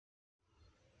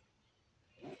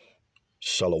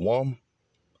Shalom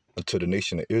unto the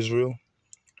nation of Israel.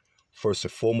 First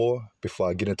and foremost, before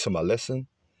I get into my lesson,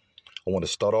 I want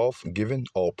to start off giving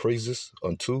all praises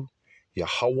unto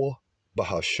Yahweh,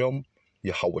 Bahashem,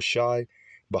 Yahweh Shai,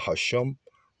 Bahashem,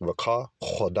 Rakah,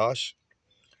 Chodash.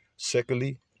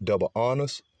 Secondly, double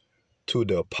honors to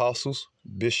the apostles,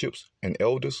 bishops, and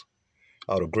elders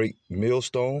out of great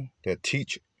millstone that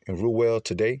teach and rule well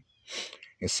today.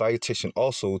 And salutation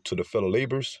also to the fellow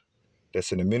laborers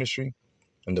that's in the ministry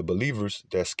and the believers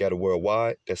that scatter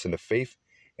worldwide, that's in the faith,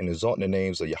 and exalt the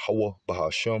names of Yahweh,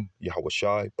 Bahashem, Yahweh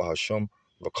Shai, Bahashem,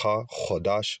 Rakah,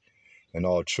 Chodash, and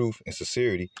all truth and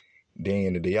sincerity, day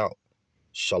in and day out.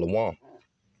 Shalom.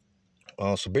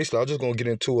 So basically, I'm just going to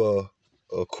get into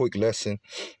a quick lesson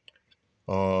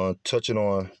touching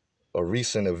on a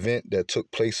recent event that took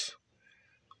place,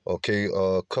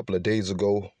 a couple of days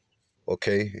ago,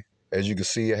 As you can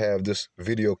see, I have this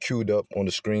video queued up on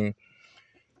the screen,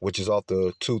 which is off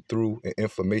the To Through and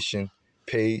Information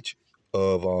page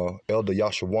of Elder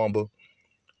Yashawamba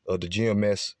of the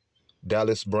GMS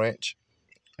Dallas branch.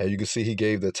 As you can see, he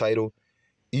gave the title,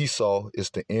 Esau is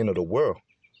the End of the World,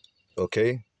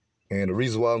 And the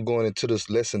reason why I'm going into this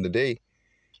lesson today,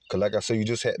 because like I said, you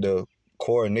just had the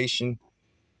coronation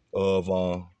of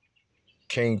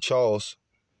King Charles,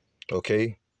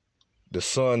 the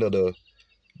son of the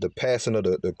passing of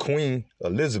the Queen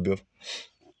Elizabeth,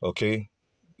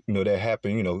 that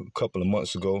happened, a couple of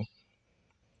months ago.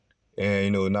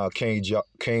 And, now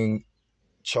King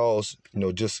Charles,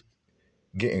 just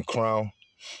getting crowned,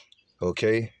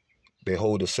 They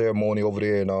hold a ceremony over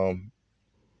there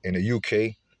in the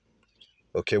UK,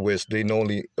 where they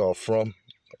normally are from,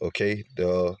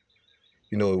 The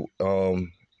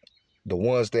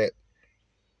ones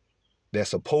that's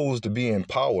supposed to be in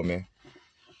power, man,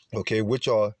 which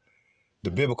are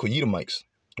the biblical Edomites,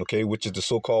 which is the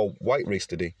so-called white race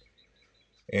today.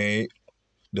 And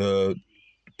the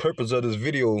purpose of this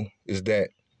video is that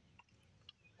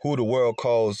who the world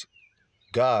calls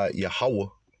God, Yahweh,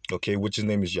 which his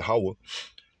name is Yahweh,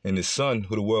 and his son,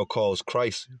 who the world calls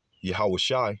Christ, Yahweh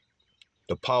Shai,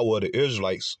 the power of the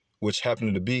Israelites, which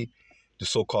happen to be the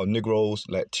so-called Negroes,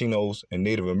 Latinos, and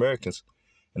Native Americans,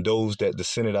 and those that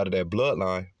descended out of that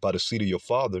bloodline by the seed of your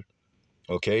father,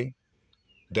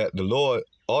 that the Lord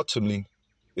ultimately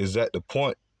is at the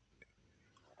point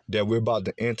that we're about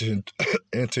to enter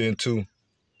into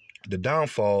the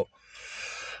downfall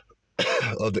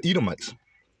of the Edomites,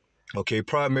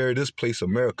 primary this place,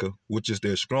 America, which is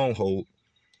their stronghold,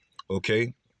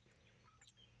 and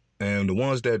the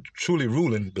ones that truly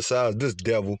ruling, besides this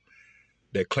devil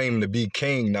that claim to be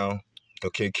king now,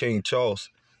 King Charles,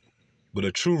 but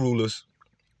the true rulers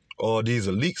are these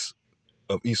elites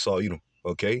of Esau, Edom,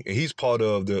 and he's part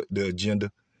of the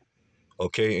agenda,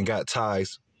 and got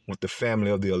ties with the family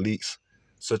of the elites,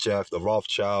 such as the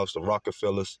Rothschilds, the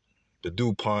Rockefellers, the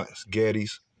DuPonts,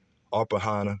 Gettys,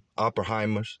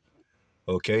 Oppenheimers,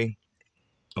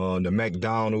 the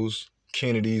McDonald's,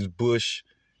 Kennedys, Bush,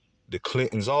 the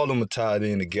Clintons, all of them are tied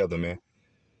in together, man,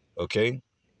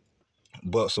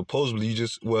 But supposedly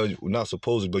not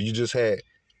supposedly, but you just had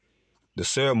the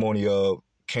ceremony of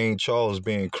King Charles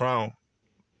being crowned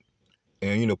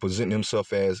and, presenting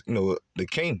himself as, the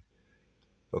king,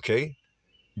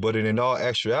 But in all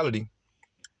actuality,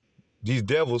 these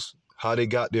devils, how they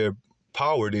got their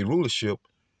power, their rulership,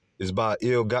 is by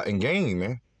ill-gotten gain,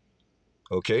 man,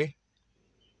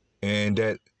 And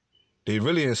that they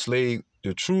really enslaved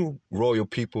the true royal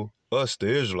people, us, the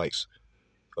Israelites,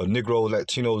 of Negroes,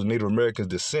 Latinos, Native Americans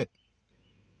descent,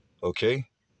 Because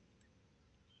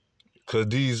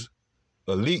these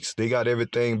elites, they got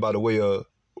everything by the way of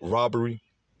robbery,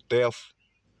 theft,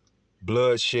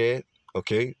 bloodshed,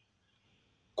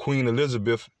 Queen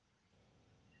Elizabeth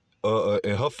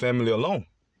and her family alone,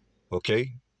 if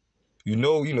you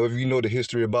know the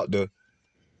history about the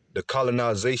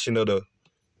colonization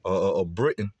of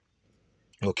Britain,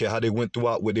 how they went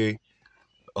throughout with their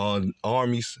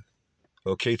armies,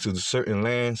 to certain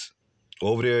lands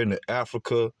over there in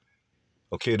Africa,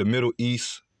 the Middle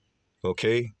East,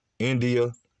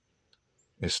 India,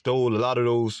 and stole a lot of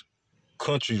those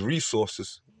countries'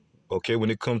 resources, when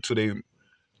it comes to their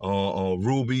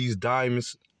rubies,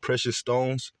 diamonds, precious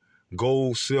stones,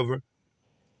 gold, silver,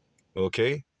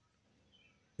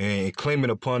 and claiming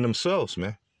upon themselves,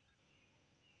 man.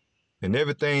 And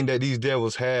everything that these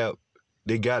devils have,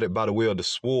 they got it by the way of the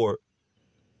sword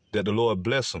that the Lord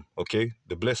bless them,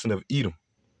 the blessing of Edom,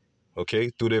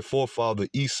 through their forefather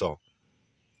Esau.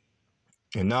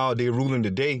 And now they're ruling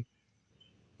the day,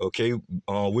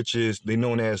 which is they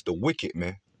known as the wicked,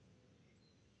 man.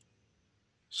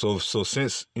 So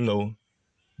since,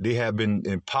 they have been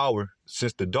in power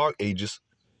since the Dark Ages.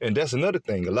 And that's another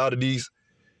thing. A lot of these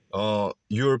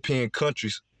European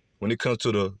countries, when it comes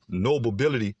to the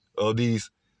nobility of these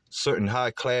certain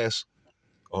high class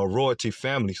royalty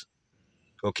families,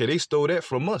 okay, they stole that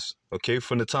from us, okay,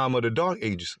 from the time of the Dark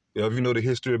Ages. If you know the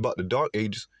history about the Dark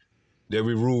Ages, that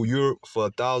we ruled Europe for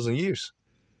 1,000 years,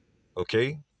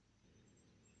 okay?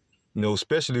 You know,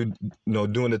 especially, you know,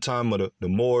 during the time of the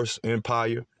Moorish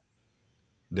Empire.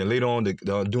 Then later on,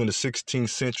 during the 16th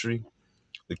century,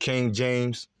 the King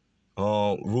James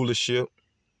rulership,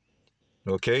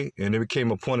 okay? And there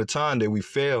became a point of time that we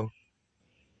fell,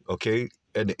 okay,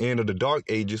 at the end of the Dark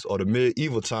Ages, or the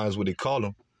medieval times, what they call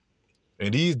them.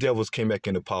 And these devils came back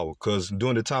into power because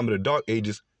during the time of the Dark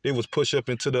Ages, they was pushed up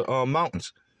into the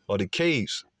mountains or the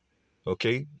caves,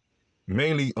 okay?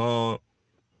 Mainly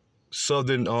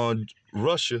southern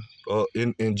Russia,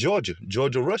 in Georgia,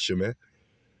 Russia, man.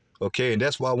 Okay, and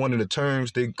that's why one of the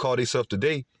terms they call themselves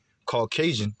today,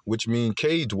 Caucasian, which means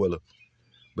cave dweller.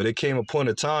 But it came upon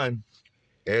a time,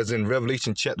 as in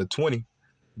Revelation chapter 20,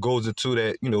 goes into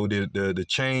that, you know, the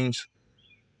chains.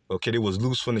 Okay, they was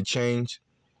loose from the chains.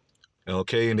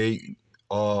 Okay, and they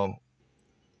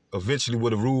eventually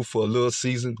would have ruled for a little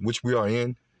season, which we are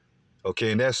in.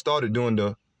 Okay, and that started during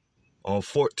the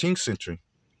 14th century,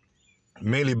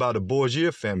 mainly by the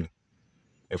Borgia family.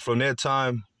 And from that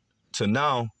time to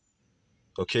now,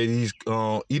 okay, these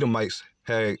Edomites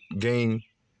had gained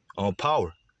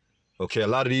power. Okay, a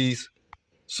lot of these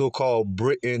so-called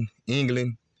Britain,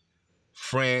 England,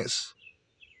 France,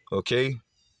 okay,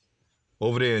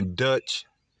 over there in Dutch,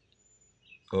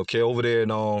 okay, over there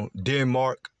in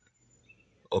Denmark,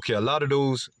 okay, a lot of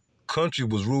those countries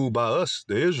was ruled by us,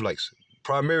 the Israelites,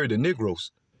 primarily the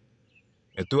Negroes.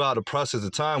 And throughout the process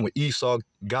of time, when Esau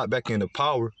got back into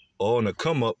power or on the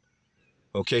come up,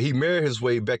 okay, he married his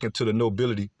way back into the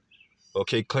nobility,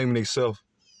 okay, claiming himself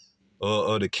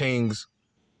the kings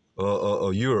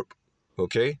of Europe,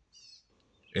 okay?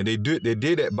 And they did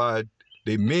that by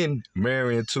they men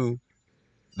marrying into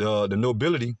the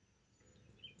nobility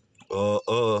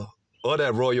of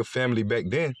that royal family back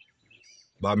then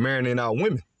by marrying our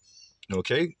women,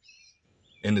 okay?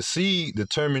 And the seed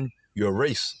determined your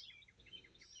race.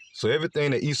 So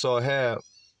everything that Esau had,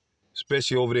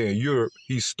 especially over there in Europe,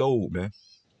 he stole, man,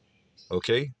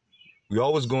 okay? We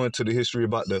always go into the history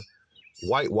about the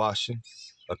whitewashing,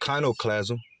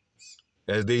 iconoclasm,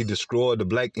 as they destroyed the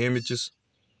black images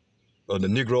of the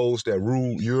Negroes that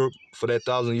ruled Europe for that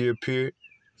 1,000-year period.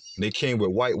 And they came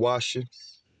with whitewashing,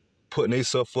 putting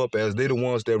themselves up as they the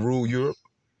ones that rule Europe.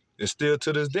 And still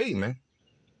to this day, man.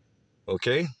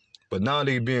 Okay? But now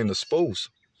they being exposed.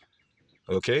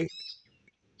 Okay?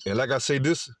 And like I say,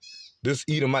 this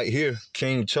Edomite here,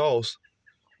 King Charles,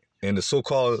 and the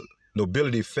so-called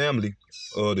nobility family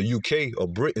of the UK or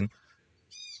Britain,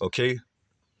 okay,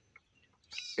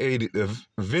 hey,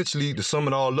 eventually, to sum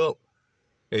it all up,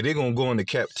 hey, they're going to go into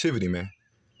captivity, man.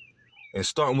 And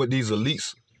starting with these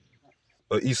elites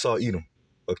of Esau Edom,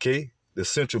 okay, the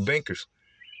central bankers,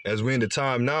 as we're in the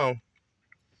time now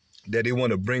that they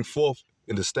want to bring forth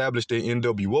and establish their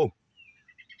NWO,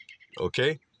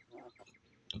 okay?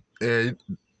 And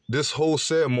this whole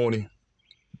ceremony,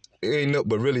 it ain't nothing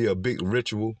but really a big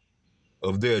ritual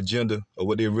of their agenda of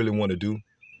what they really want to do.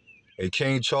 And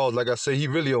King Charles, like I say, he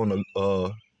really on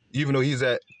the, even though he's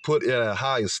put at a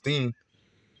high esteem,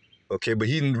 okay, but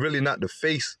he's really not the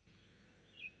face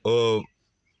of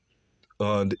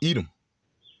the Edom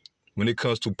when it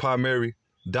comes to primary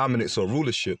dominance or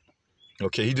rulership.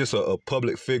 Okay, he's just a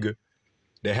public figure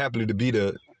that happened to be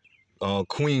the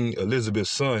Queen Elizabeth's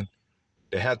son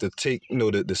that had to take, you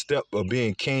know, the step of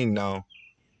being king now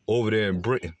over there in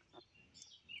Britain.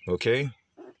 Okay,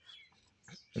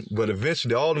 but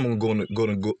eventually all of them are going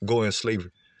to go in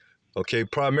slavery. Okay,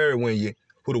 primarily when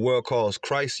who the world calls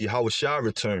Christ, Yahweh shall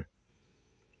return.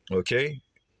 Okay,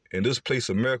 in this place,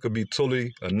 America be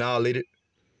totally annihilated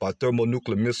by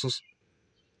thermonuclear missiles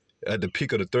at the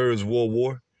peak of the Third World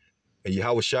War, and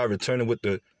Yahweh shall returning with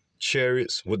the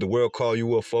chariots, what the world call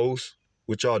UFOs,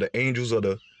 which are the angels of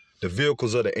the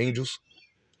vehicles of the angels.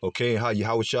 Okay, and how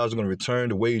Yahweh shall is going to return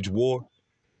to wage war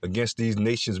against these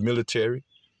nations' military,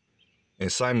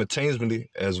 and simultaneously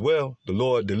as well, the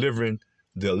Lord delivering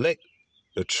the elect,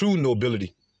 the true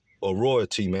nobility or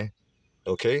royalty, man.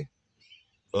 Okay,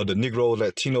 of the Negroes,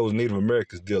 Latinos, Native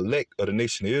Americans, the elect of the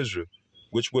nation of Israel,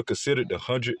 which were considered the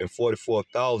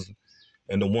 144,000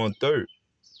 and the 1/3,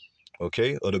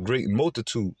 okay, of the great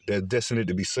multitude that's destined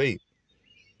to be saved.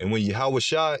 And when Yahweh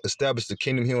Shai established the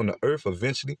kingdom here on the earth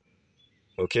eventually,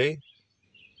 okay,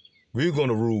 we're going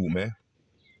to rule, man.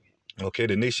 Okay,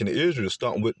 the nation of Israel,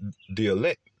 starting with the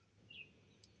elect,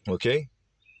 okay?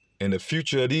 And the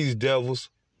future of these devils,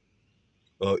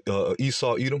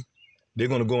 Esau, Edom, they're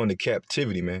going to go into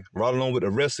captivity, man, right along with the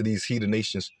rest of these heathen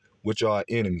nations, which are our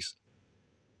enemies.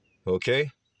 Okay?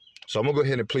 So I'm going to go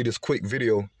ahead and play this quick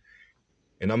video,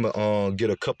 and I'm going to get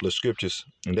a couple of scriptures,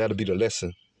 and that'll be the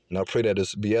lesson. And I pray that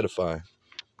this be edifying.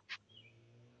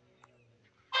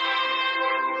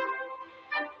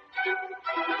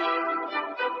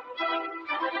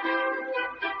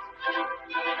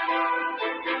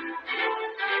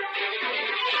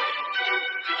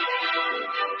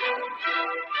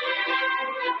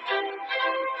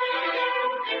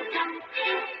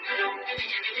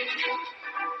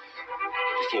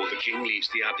 Before the king leaves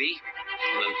the abbey,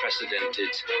 an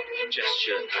unprecedented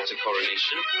gesture at a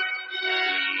coronation.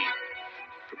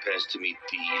 He prepares to meet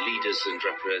the leaders and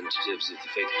representatives of the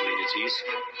faith communities,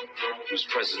 whose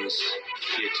presence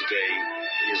here today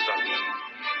is valued.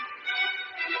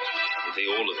 Are they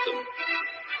all of them?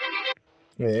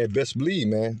 Man, best believe,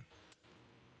 man.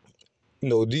 You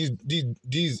know,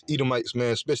 these Edomites,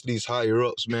 man, especially these higher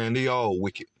ups, man, they all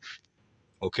wicked.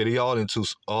 Okay, they all into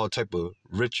all type of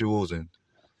rituals and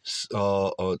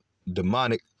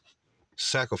demonic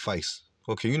sacrifice.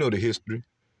 Okay, you know the history.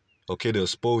 Okay, the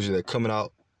exposure that coming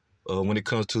out when it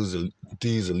comes to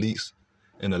these elites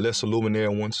and the lesser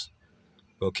luminary ones.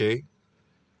 Okay,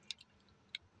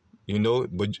 you know,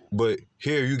 but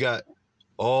here you got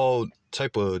all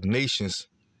type of nations.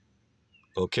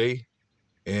 Okay,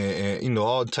 and you know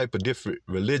all type of different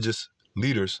religious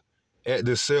leaders at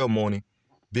this ceremony,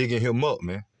 bigging him up,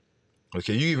 man.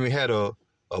 Okay, you even had a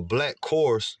black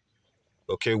chorus.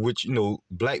 Okay, which, you know,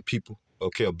 black people,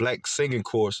 okay, a black singing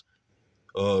chorus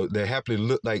that happily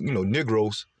looked like, you know,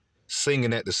 Negroes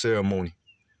singing at the ceremony,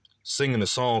 singing a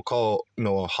song called, you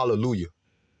know, Hallelujah,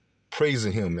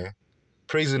 praising him, man,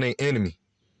 praising their enemy.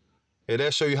 And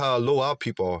that show you how low our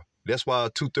people are. That's why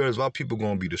 2/3 of our people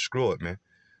going to be destroyed, man.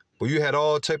 But you had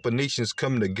all type of nations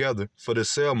coming together for this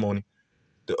ceremony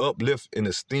to uplift and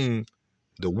esteem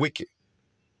the wicked.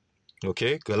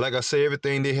 Okay, because like I say,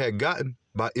 everything they had gotten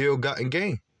by ill-gotten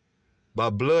gain, by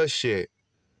bloodshed,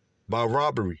 by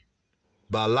robbery,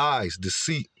 by lies,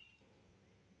 deceit.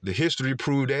 The history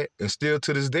proved that, and still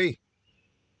to this day,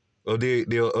 of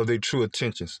their true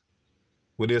intentions,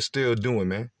 what they're still doing,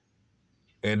 man.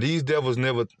 And these devils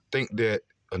never think that,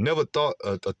 or never thought,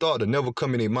 a thought that never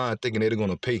come in their mind thinking they're going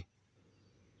to pay.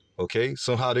 Okay,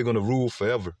 somehow they're going to rule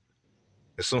forever,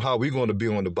 and somehow we're going to be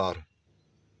on the bottom.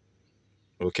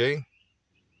 Okay,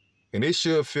 and they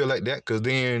should feel like that because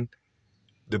they're in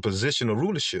the position of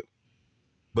rulership.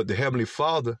 But the Heavenly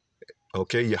Father,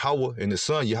 okay, Yahweh and the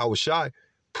Son, Yahweh Shai,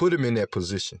 put him in that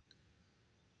position.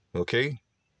 Okay?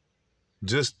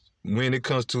 Just when it's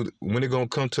going to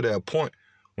come to that point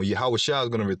when Yahweh Shai is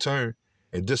going to return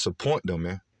and disappoint them,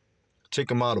 man. Take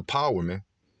them out of power, man.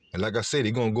 And like I said,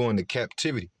 they're going to go into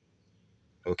captivity.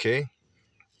 Okay?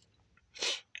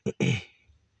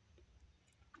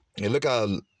 And look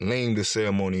how lame this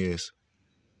ceremony is.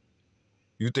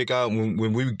 You think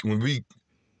when we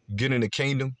get in the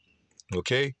kingdom,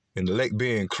 okay, and the elect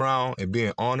being crowned and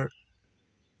being honored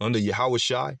under Yahweh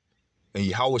Shai, and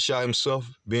Yahweh Shai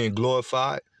himself being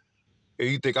glorified, and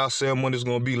you think our ceremony is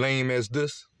going to be lame as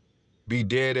this? Be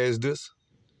dead as this?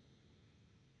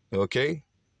 Okay?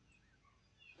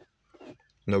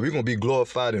 No, we're going to be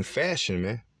glorified in fashion,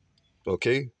 man.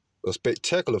 Okay? A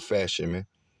spectacular fashion, man.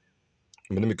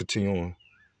 But let me continue on.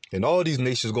 And all these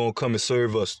nations going to come and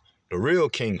serve us, the real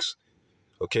kings.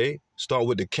 Okay? Start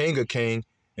with the King of Kings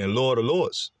and Lord of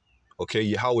Lords. Okay?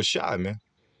 Yahweh Shai, man.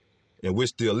 In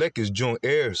which the elect is joint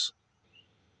heirs.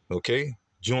 Okay?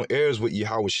 Joint heirs with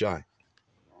Yahweh Shai.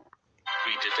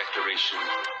 Read a declaration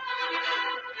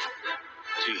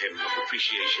to him of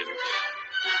appreciation.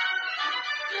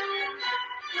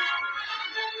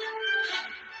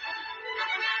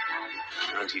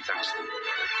 And he thanks them.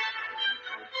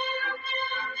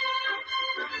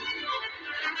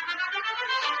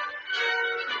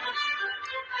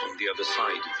 On the other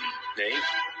side of the nave,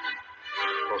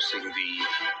 crossing the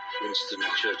Winston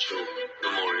Churchill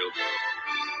Memorial,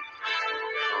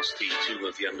 past the tomb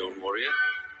of the unknown warrior,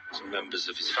 some members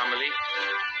of his family,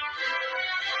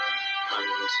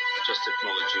 and just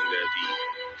acknowledging there the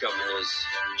Governors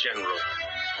General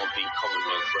of the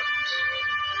Commonwealth realms,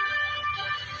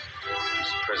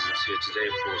 whose presence here today,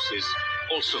 of course, is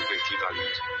also greatly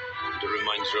valued, and a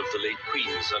reminder of the late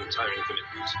Queen's untiring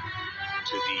commitment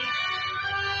to the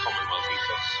Commonwealth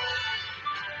ethos.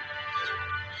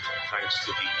 Thanks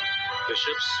to the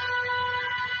bishops,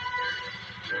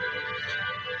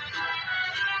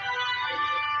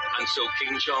 and so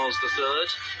King Charles III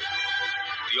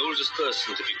the oldest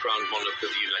person to be crowned monarch of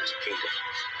the United Kingdom,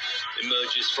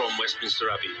 emerges from Westminster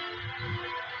Abbey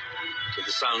to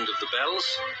the sound of the bells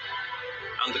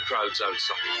and the crowds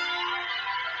outside.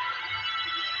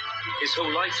 His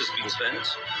whole life has been spent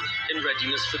in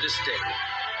readiness for this day.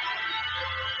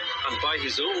 And by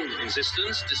his own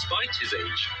insistence, despite his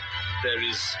age, there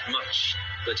is much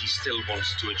that he still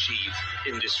wants to achieve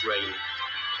in this reign.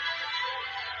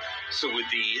 So with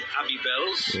the Abbey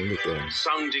bells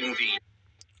sounding the...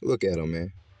 Look at him,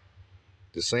 man.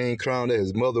 The same crown that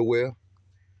his mother wear.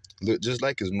 Look just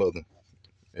like his mother.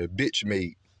 A bitch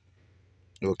made.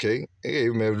 Okay? Hey,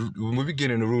 man, when we get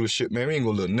into rulership, man, we ain't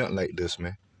gonna look nothing like this,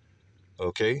 man.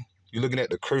 Okay? You're looking at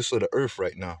the curse of the earth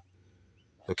right now.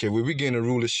 Okay, when we get into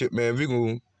rulership, man, we're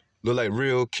gonna look like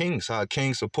real kings, how a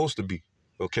king's supposed to be.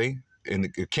 Okay? And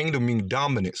the kingdom means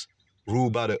dominance.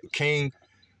 Ruled by the king,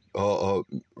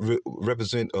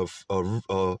 represent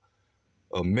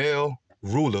a male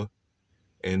ruler,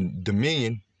 and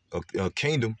dominion, a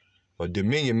kingdom, or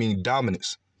dominion means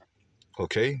dominance.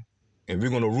 Okay? And we're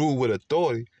going to rule with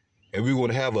authority, and we're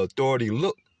going to have an authority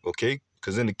look. Okay?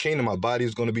 Because in the kingdom, our body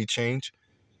is going to be changed.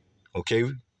 Okay?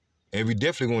 And we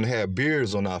definitely going to have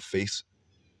beards on our face.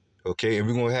 Okay? And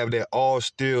we're going to have that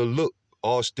austere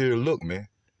look, man.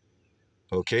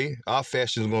 Okay? Our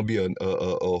fashion is going to be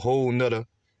a whole nother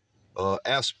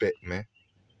aspect, man,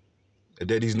 that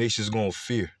these nations going to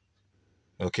fear.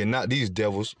 Okay? Not these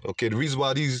devils. Okay? The reason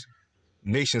why these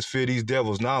nations fear these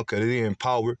devils now, because they're in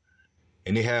power,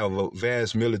 and they have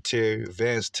advanced military,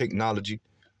 advanced technology,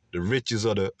 the riches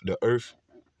of the earth.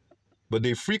 But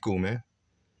they freakle, man.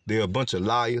 They're a bunch of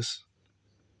liars.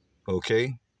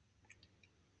 Okay?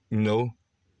 You know?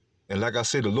 And like I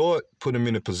said, the Lord put them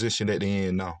in the position that they're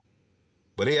in now.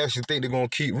 But they actually think they're going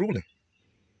to keep ruling.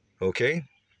 Okay?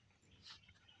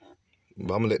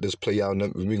 But I'm going to let this play out,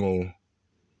 and we're going to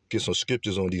get some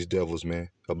scriptures on these devils, man,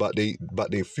 about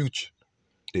their future,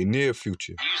 their near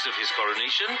future. News of his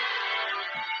coronation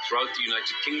throughout the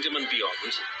United Kingdom and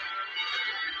beyond,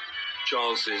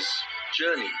 Charles's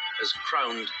journey as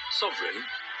crowned sovereign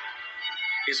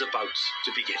is about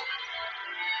to begin.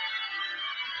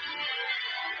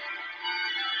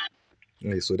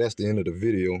 Okay, so that's the end of the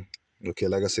video. Okay,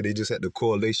 like I said, they just had the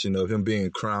correlation of him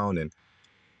being crowned and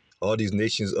all these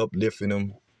nations uplifting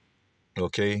him.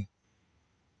 Okay,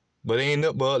 but they ain't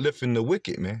up but uplifting the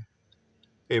wicked, man.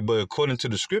 Hey, but according to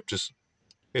the scriptures,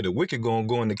 hey, the wicked gonna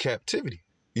go into captivity.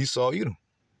 Esau, Edom.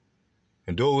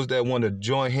 And those that want to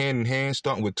join hand in hand,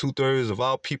 starting with 2/3 of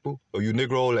our people, or you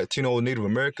Negro, Latino, Native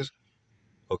Americans,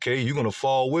 okay, you're going to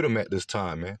fall with them at this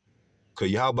time, man.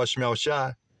 Because Yahweh Shemel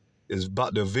Shai is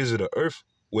about to visit the earth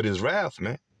with his wrath,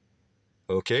 man.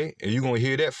 Okay, and you're going to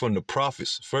hear that from the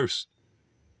prophets first.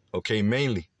 Okay,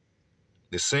 mainly.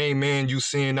 The same man you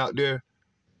seeing out there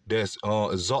that's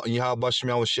exalting Yahweh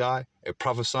Shemel Shai and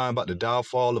prophesying about the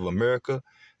downfall of America,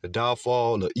 the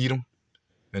downfall of Edom,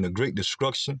 and the great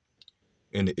destruction,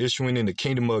 and the issuing in the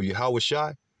kingdom of Yahweh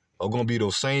Shai are going to be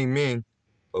those same men,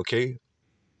 okay,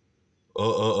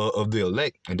 of the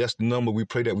elect. And that's the number we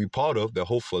pray that we part of, the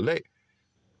hopeful elect.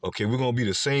 Okay, we're going to be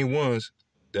the same ones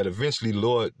that eventually,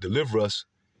 Lord, deliver us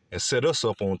and set us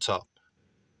up on top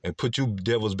and put you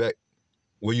devils back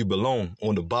where you belong,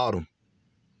 on the bottom.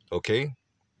 Okay?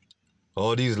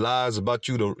 All these lies about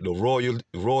you, the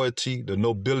royalty, the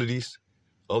nobilities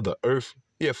of the earth.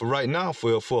 Yeah, for right now,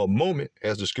 for a moment,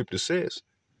 as the scripture says.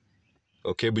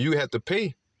 Okay, but you have to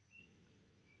pay,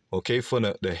 okay, for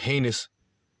the heinous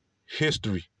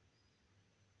history.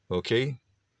 Okay?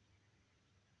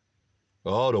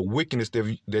 All the wickedness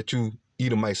that you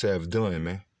Edomites have done,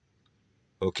 man.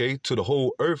 Okay? To the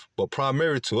whole earth, but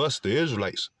primarily to us, the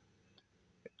Israelites.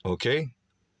 Okay?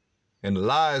 And the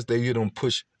lies that you don't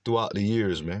push throughout the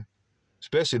years, man.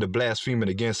 Especially the blaspheming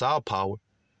against our power.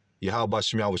 Yahweh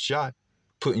Shemel Shai,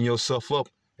 putting yourself up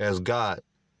as God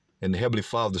and the Heavenly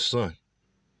Father's Son.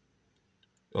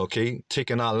 Okay?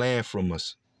 Taking our land from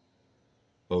us.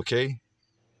 Okay?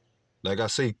 Like I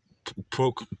say,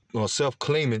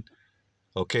 self-claiming,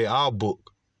 okay, our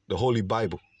book, the Holy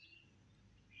Bible.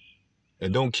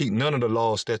 And don't keep none of the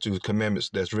laws, statutes, commandments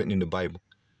that's written in the Bible.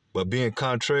 But being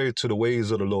contrary to the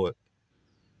ways of the Lord.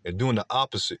 And doing the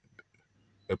opposite.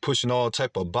 And pushing all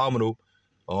type of abominable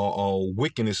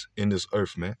wickedness in this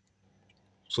earth, man.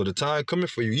 So the time coming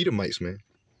for you Edomites, man.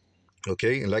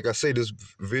 Okay? And like I say, this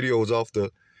video is off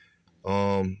the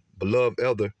beloved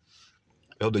Elder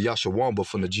Yashawamba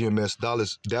from the GMS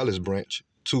Dallas branch,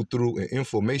 2 through an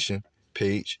information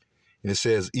page. And it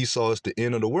says Esau is the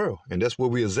end of the world. And that's where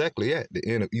we exactly at, the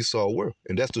end of Esau's world.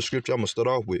 And that's the scripture I'm going to start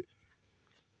off with.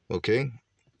 Okay?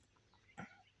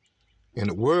 And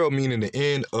the world meaning the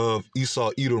end of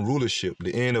Esau Edom rulership,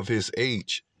 the end of his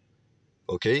age.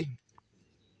 Okay?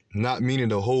 Not meaning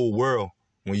the whole world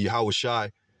when Yahweh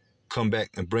Shai come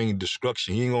back and bring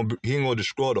destruction. He ain't gonna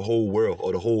destroy the whole world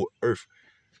or the whole earth.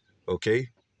 Okay?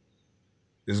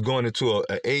 It's going into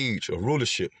an age of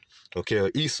rulership. Okay,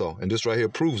 of Esau. And this right here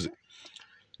proves it.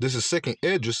 This is 2nd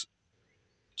Esdras,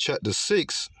 chapter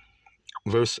 6,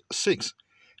 verse 6.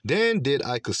 Then did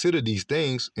I consider these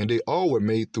things, and they all were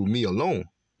made through me alone,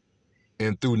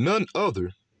 and through none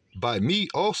other. By me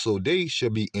also they shall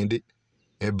be ended,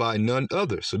 and by none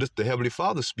other. So this the Heavenly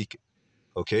Father speaking.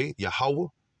 Okay, Yahweh,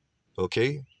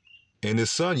 okay, and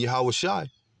his son Yahweh Shai,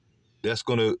 that's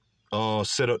gonna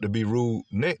set up to be ruled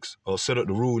next, or set up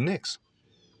to rule next.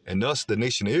 And thus the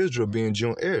nation of Israel being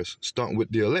joint heirs, starting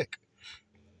with the elect.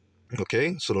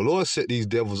 Okay, so the Lord set these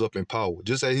devils up in power,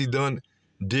 just as he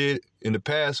did in the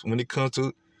past when it comes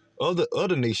to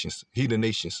other nations, heathen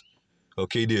nations.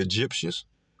 Okay, the Egyptians,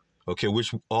 okay,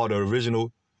 which are the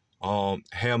original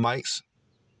Hamites,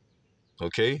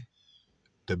 okay,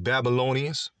 the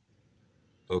Babylonians,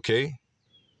 okay,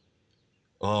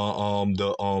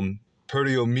 the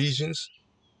Perdio-Medians,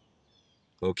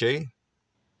 okay.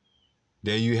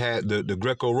 Then you had the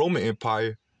Greco-Roman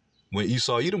Empire when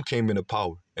Esau Edom came into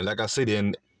power. And like I said,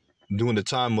 during the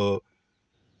time of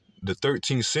the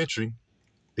 13th century,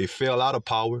 they fell out of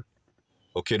power,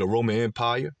 okay, the Roman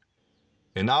Empire.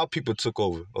 And our people took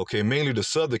over, okay, mainly the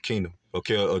southern kingdom,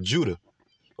 okay, of Judah,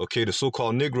 okay, the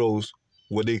so-called Negroes,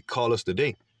 what they call us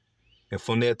today. And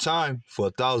from that time, for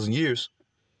 1,000 years,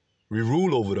 we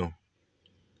ruled over them,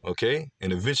 okay?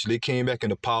 And eventually they came back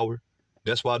into power.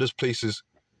 That's why this place is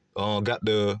got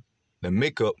the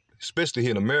makeup, especially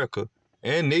here in America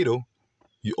and NATO,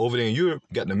 you over there in Europe,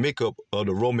 got the makeup of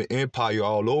the Roman Empire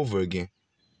all over again,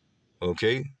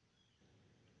 okay?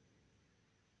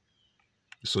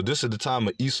 So this is the time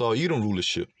of Esau Edom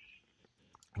rulership.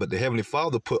 But the Heavenly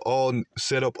Father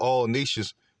set up all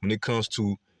nations when it comes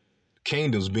to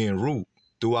kingdoms being ruled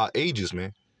throughout ages,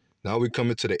 man. Now we come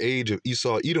into the age of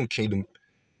Esau Edom kingdom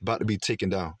about to be taken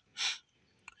down.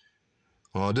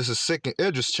 This is 2nd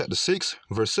Esdras chapter 6,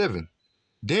 verse 7.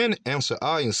 Then answered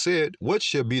I and said, what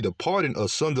shall be the parting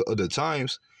asunder of the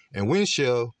times, and when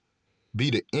shall be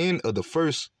the end of the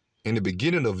first and the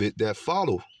beginning of it that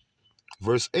follow?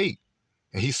 Verse 8.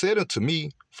 And he said unto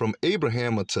me, from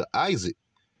Abraham unto Isaac,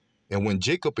 and when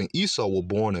Jacob and Esau were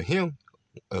born of him,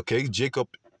 okay, Jacob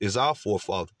is our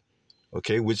forefather,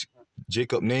 okay, which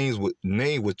Jacob name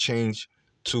was changed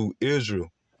to Israel.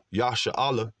 Yasha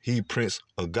Allah, he prince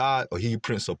of God, or he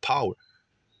prince of power,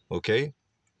 okay?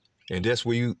 And that's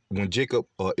where when Jacob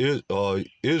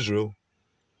Israel,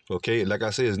 okay, like I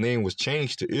said, his name was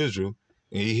changed to Israel,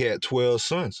 and he had 12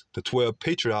 sons, the 12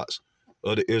 patriarchs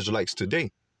of the Israelites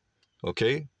today,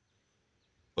 okay?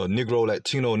 A Negro,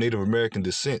 Latino, Native American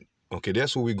descent, okay,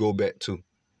 that's what we go back to,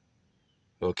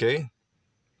 okay?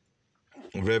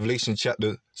 Revelation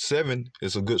chapter 7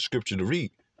 is a good scripture to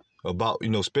read about,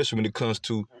 especially when it comes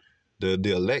to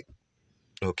the elect,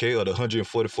 okay, or the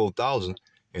 144,000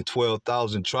 and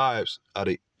 12,000 tribes out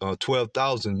of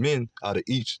 12,000 men out of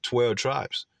each 12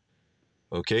 tribes,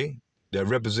 okay, that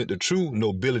represent the true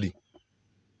nobility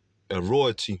and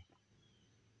royalty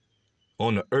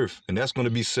on the earth. And that's going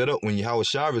to be set up when Yahweh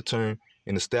Shai return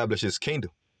and establish his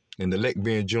kingdom, and the elect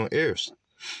being joint heirs,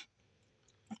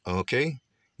 okay.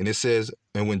 And it says,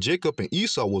 and when Jacob and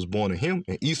Esau was born of him,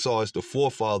 and Esau is the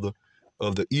forefather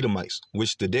of the Edomites,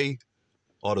 which today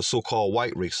are the so-called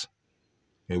white race.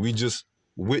 And we just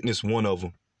witnessed one of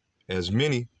them, as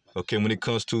many, okay, when it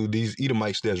comes to these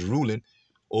Edomites that's ruling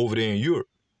over there in Europe,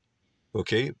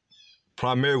 okay?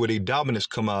 Primarily where their dominance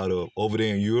come out of over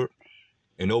there in Europe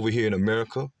and over here in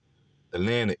America, the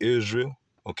land of Israel,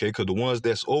 okay? Because the ones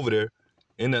that's over there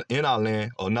in our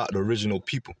land are not the original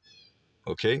people,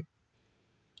 okay?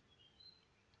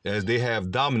 As they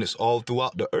have dominance all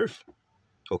throughout the earth,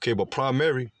 okay? But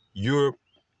primarily Europe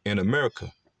and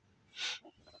America.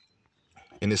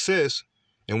 And it says,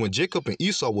 and when Jacob and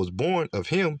Esau was born of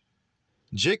him,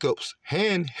 Jacob's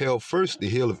hand held first the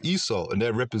heel of Esau, and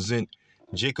that represent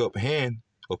Jacob's hand,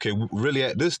 okay, really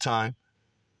at this time,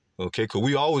 okay, because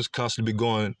we always constantly be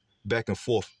going back and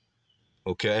forth,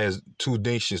 okay, as two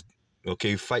nations,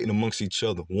 okay, fighting amongst each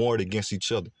other, warring against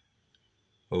each other,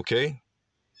 okay?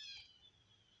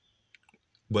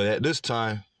 But at this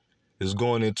time, it's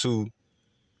going into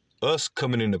us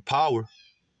coming into power,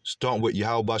 starting with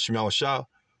Yahweh Bashim Yahweh Shah,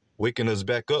 waking us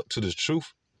back up to the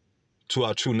truth, to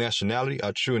our true nationality,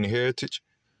 our true heritage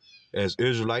as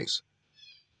Israelites,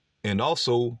 and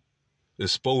also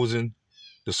exposing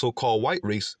the so-called white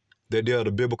race that they are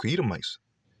the biblical Edomites.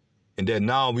 And that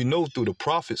now we know through the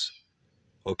prophets,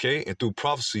 okay, and through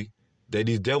prophecy, that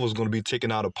these devils going to be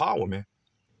taken out of power, man.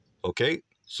 Okay?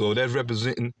 So that's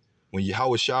representing when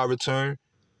Yahweh shall return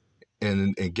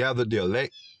and gather the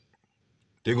elect,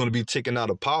 they're going to be taken out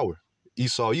of power.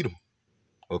 Esau, Edom.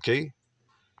 Okay?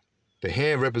 The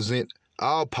hand represent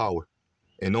our power.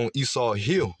 And on Esau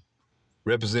hill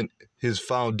represent his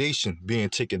foundation being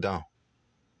taken down.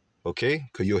 Okay?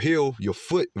 Because your heel, your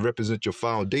foot represent your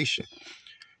foundation.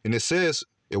 And it says,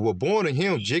 it was born in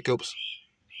him,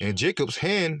 and Jacob's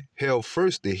hand held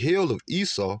first the heel of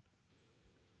Esau.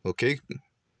 Okay?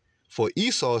 For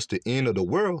Esau is the end of the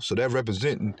world. So that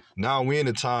representing now we're in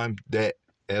the time that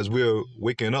as we're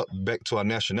waking up back to our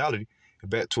nationality,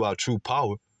 back to our true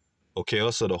power, okay,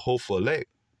 us are the hopeful elect.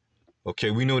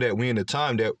 Okay, we know that we're in the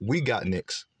time that we got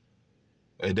next.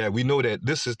 And that we know that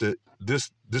this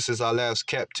is our last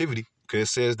captivity. Because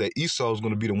it says that Esau is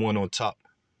going to be the one on top.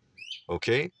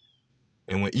 Okay?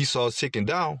 And when Esau is taken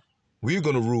down, we're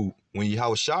going to rule when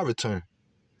Yahweh shall return.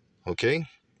 Okay?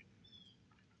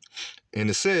 And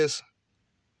it says,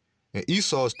 and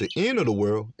Esau is the end of the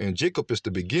world, and Jacob is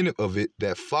the beginning of it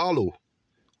that follow.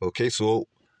 Okay, so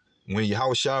when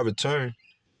Yahweh shall return,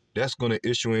 that's going to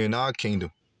issue in our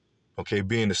kingdom. Okay,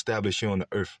 being established here on the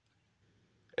earth.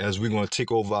 As we're going to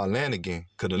take over our land again.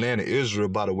 Because the land of Israel,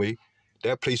 by the way,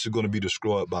 that place is going to be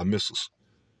destroyed by missiles.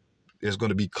 It's going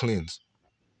to be cleansed.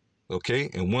 Okay,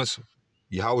 and once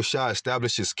Yahweh shall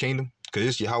establish his kingdom, because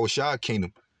it's Yahweh shall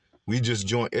kingdom, we just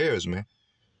joint heirs, man.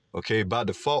 Okay, by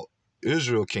default,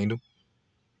 Israel kingdom.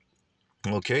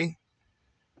 Okay,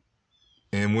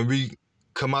 and when we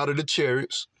come out of the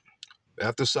chariots,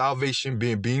 after salvation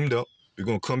being beamed up, we're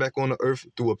going to come back on the earth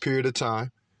through a period of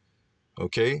time.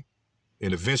 Okay,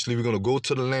 and eventually we're going to go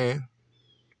to the land,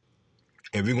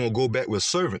 and we're going to go back with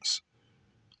servants.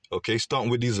 Okay, starting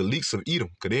with these elites of Edom,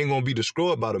 because they ain't going to be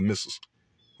destroyed by the missiles.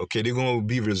 Okay, they're going to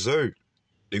be reserved.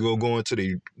 They're going to go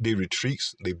into their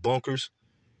retreats, their bunkers,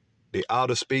 their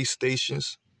outer space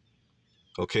stations.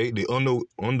 Okay, the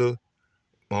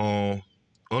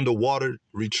underwater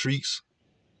retreats.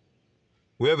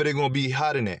 Wherever they're going to be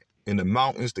hiding at. In the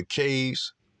mountains, the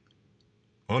caves,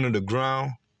 under the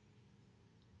ground.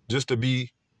 Just to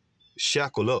be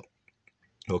shackled up.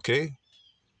 Okay?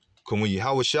 Because when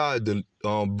Yahweh shall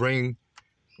bring,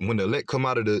 when the elect come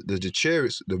out of the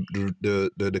chariots,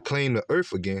 the claim the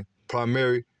earth again,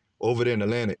 primary over there in the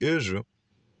land of Israel.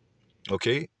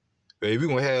 Okay? Hey, we're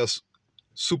going to have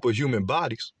superhuman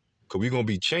bodies. Because we're going to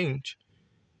be changed.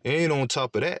 And on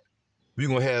top of that, we're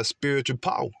going to have spiritual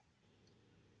power.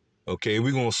 Okay,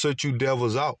 we're going to search you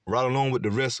devils out right along with the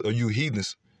rest of you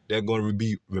heathens that are going to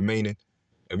be remaining.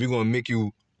 And we're going to make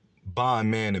you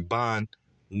bond man and bond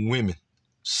women,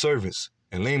 servants,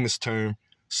 and layman's term,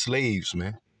 slaves,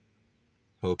 man.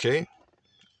 Okay?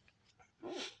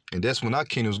 And that's when our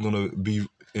kingdom is going to be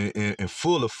in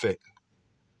full effect.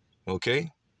 Okay?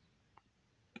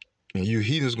 And you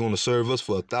heathens going to serve us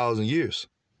for 1,000 years.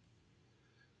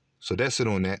 So that's it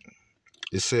on that.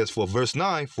 It says, for verse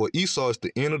 9, for Esau is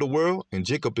the end of the world, and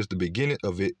Jacob is the beginning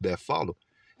of it that follow.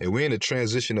 And we're in a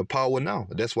transition of power now.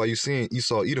 That's why you're seeing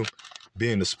Esau, Edom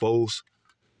being exposed.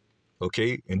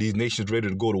 Okay? And these nations ready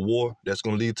to go to war. That's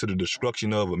going to lead to the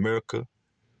destruction of America.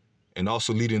 And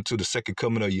also leading to the second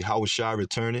coming of Yahweh Shai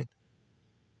returning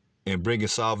and bringing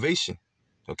salvation.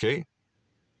 Okay?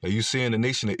 And you're seeing the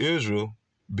nation of Israel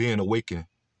being awakened,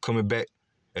 coming back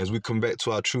as we come back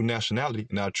to our true nationality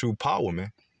and our true power,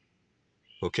 man.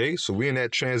 Okay, so we're in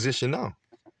that transition now.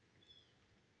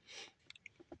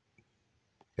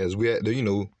 As we're at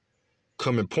the,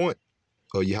 coming point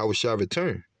of Yahweh shall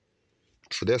return.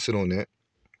 So that's it on that.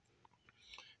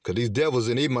 Because these devils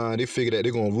in their mind, they figure that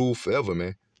they're going to rule forever,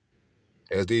 man.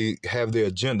 As they have their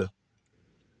agenda,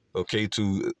 okay,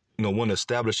 to, want to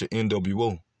establish an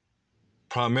NWO.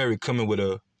 Primary coming with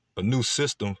a new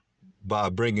system by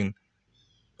bringing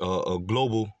a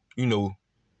global,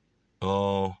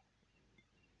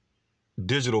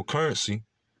 digital currency,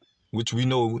 which we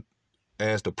know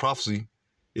as the prophecy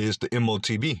is the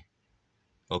MOTB,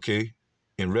 okay?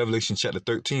 In Revelation chapter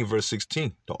 13, verse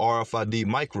 16, the RFID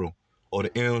micro or the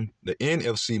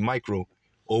NFC micro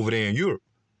over there in Europe,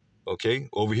 okay?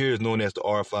 Over here is known as the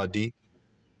RFID,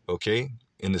 okay?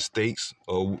 In the States,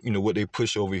 or, what they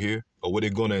push over here or what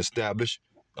they're going to establish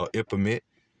or implement,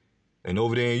 and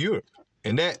over there in Europe.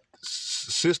 And that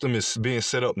system is being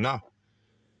set up now.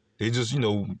 They just,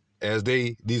 as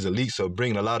these elites are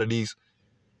bringing a lot of these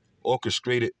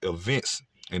orchestrated events,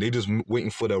 and they just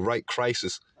waiting for the right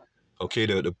crisis, okay,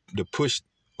 to push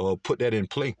or put that in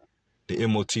play, the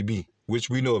MOTB, which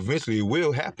we know eventually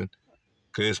will happen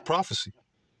because it's prophecy,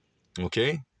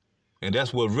 okay? And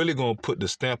that's what really going to put the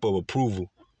stamp of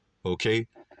approval, okay,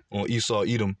 on Esau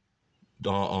Edom,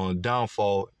 on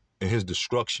downfall and his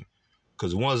destruction.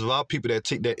 Because ones of our people that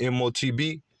take that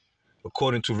MOTB,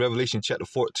 according to Revelation chapter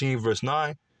 14, verse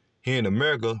 9, here in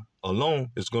America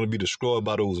alone, it's going to be destroyed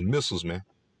by those missiles, man.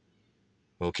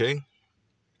 Okay?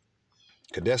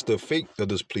 Because that's the fate of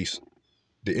this place,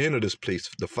 the end of this place,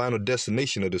 the final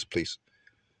destination of this place.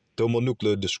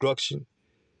 Thermonuclear destruction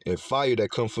and fire that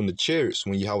come from the chariots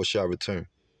when Yahweh shall return.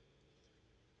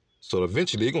 So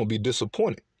eventually they're going to be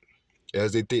disappointed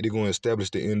as they think they're going to establish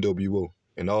the NWO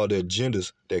and all the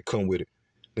agendas that come with it.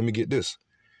 Let me get this.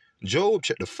 Job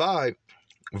chapter 5,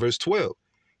 verse 12.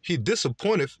 He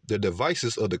disappointeth the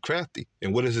devices of the crafty.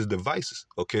 And what is his devices?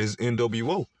 Okay, his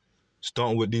NWO.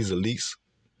 Starting with these elites.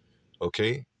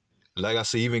 Okay. Like I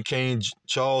say, even King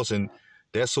Charles and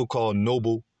that so-called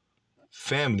noble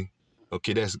family.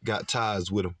 Okay, that's got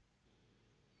ties with him.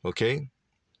 Okay.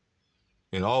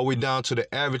 And all the way down to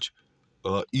the average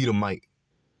Edomite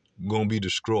going to be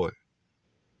destroyed.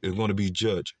 It's going to be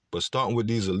judged. But starting with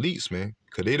these elites, man,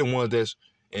 because they the ones that's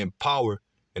in power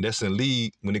and that's in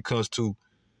league when it comes to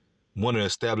wanting to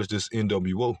establish this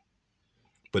NWO.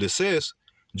 But it says,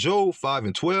 Job 5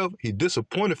 and 12, he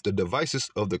disappointeth the devices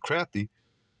of the crafty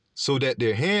so that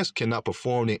their hands cannot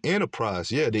perform their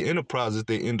enterprise. Yeah, their enterprise is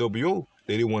their NWO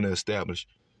that they want to establish.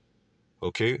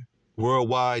 Okay?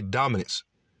 Worldwide dominance.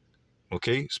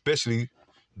 Okay? Especially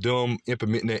them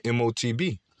implementing that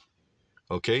MOTB.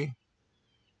 Okay?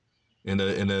 In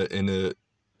the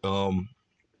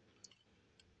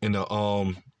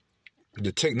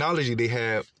technology they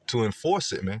have to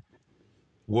enforce it, man.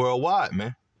 Worldwide,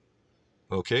 man.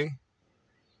 Okay?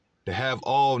 To have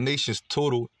all nations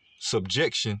total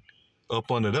subjection up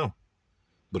under them.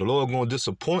 But the Lord going to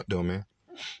disappoint them, man.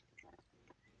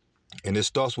 And it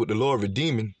starts with the Lord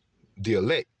redeeming the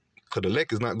elect. Because the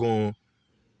elect is not going to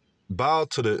bow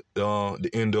to the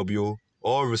NWO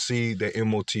or receive the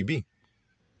MOTB.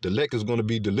 The elect is going to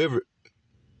be delivered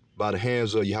by the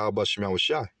hands of Yahweh Shema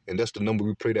Shai. And that's the number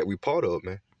we pray that we part of,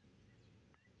 man.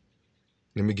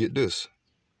 Let me get this.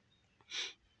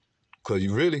 Because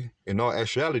you really, in all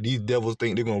actuality, these devils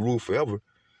think they're going to rule forever.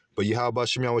 But Yahweh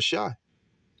Shema Shai,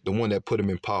 the one that put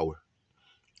them in power.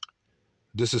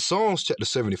 This is Psalms chapter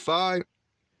 75,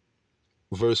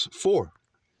 verse 4.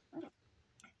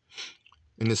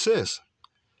 And it says,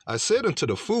 I said unto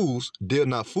the fools, deal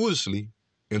not foolishly,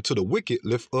 and to the wicked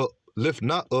lift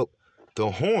not up the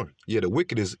horn. Yeah, the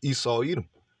wicked is Esau Edom.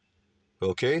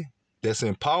 Okay? That's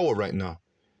in power right now.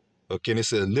 Okay, and it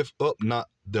says lift up not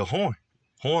the horn.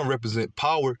 Horn represent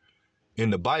power in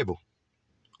the Bible.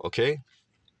 Okay?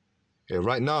 And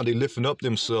right now they're lifting up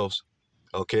themselves,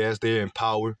 okay, as they're in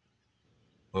power.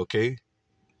 Okay?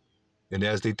 And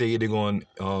as they think they're going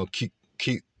to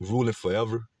keep ruling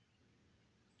forever.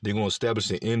 They're going to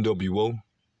establish an NWO.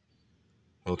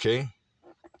 Okay?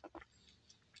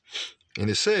 And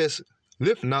it says,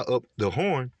 lift not up the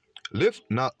horn, lift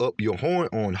not up your horn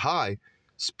on high,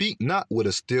 speak not with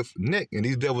a stiff neck. And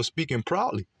these devils speaking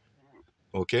proudly.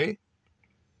 Okay?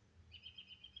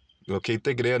 Okay,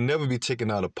 thinking they'll never be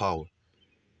taken out of power.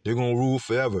 They're going to rule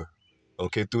forever.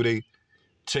 Okay, through their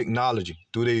technology,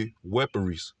 through their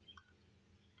weaponries.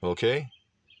 Okay?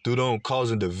 Through them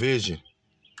causing division.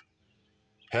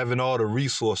 Having all the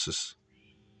resources.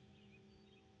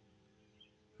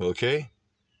 Okay?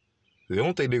 They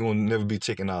don't think they're going to never be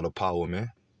taken out of power,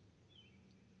 man.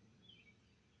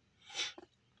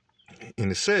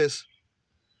 And it says,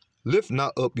 lift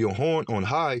not up your horn on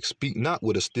high, speak not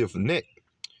with a stiff neck.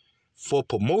 For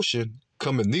promotion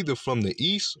cometh neither from the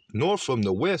east, nor from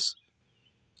the west,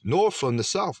 nor from the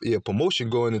south. Yeah, promotion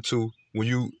going into when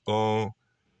you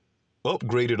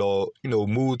upgraded or,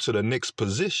 moved to the next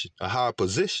position, a higher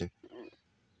position.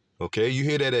 Okay, you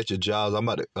hear that at your jobs. I'm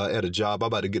about to, at a job, I'm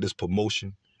about to get this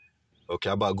promotion. Okay,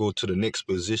 I'm about to go to the next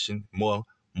position, more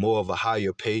of a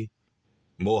higher pay,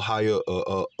 more higher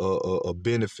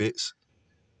benefits.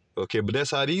 Okay, but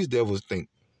that's how these devils think.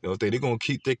 They're gonna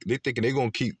keep thinking they're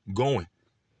gonna keep going.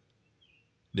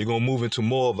 They're gonna move into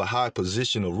more of a high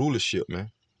position of rulership,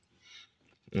 man.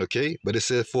 Okay, but it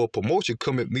says, for promotion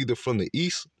cometh neither from the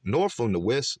east, nor from the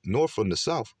west, nor from the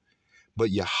south. But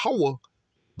Yahweh,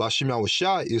 Bashim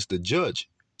Shai, is the judge.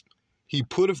 He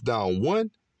putteth down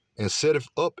one and setteth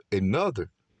up another.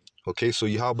 Okay, so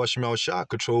Yahweh Bashim Shai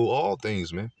control all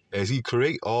things, man, as he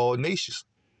create all nations.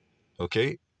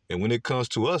 Okay, and when it comes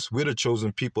to us, we're the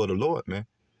chosen people of the Lord, man.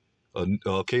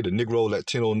 Okay, the Negro,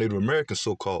 Latino, Native Americans,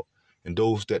 so-called, and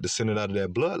those that descended out of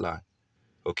that bloodline.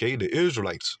 Okay, the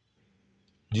Israelites.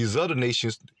 These other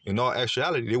nations, in all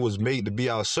actuality, they was made to be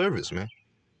our servants, man.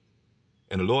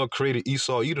 And the Lord created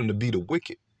Esau, Edom to be the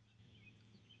wicked,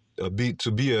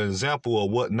 to be an example of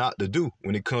what not to do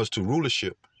when it comes to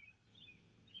rulership.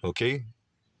 Okay?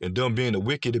 And them being the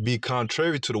wicked to be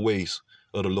contrary to the ways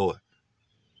of the Lord.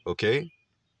 Okay?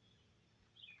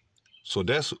 So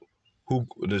that's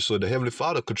so the Heavenly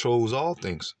Father controls all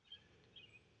things.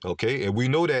 Okay? And we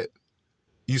know that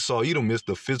Esau, Edom is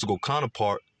the physical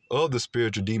counterpart of the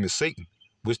spiritual demon Satan,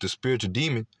 which the spiritual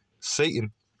demon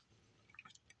Satan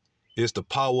is the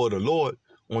power of the Lord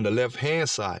on the left-hand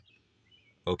side.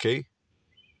 Okay?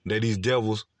 That these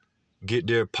devils get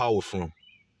their power from.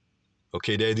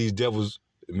 Okay? That these devils,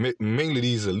 mainly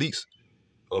these elites,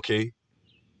 okay,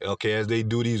 as they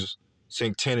do these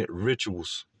satanic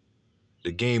rituals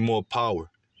to gain more power,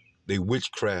 they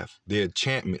witchcraft, their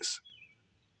enchantments.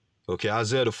 Okay,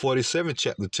 Isaiah the 47th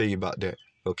chapter tell you about that.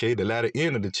 Okay, the latter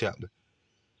end of the chapter.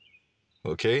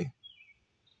 Okay,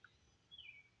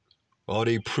 all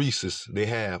they priests they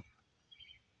have.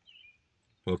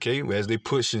 Okay, as they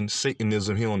pushing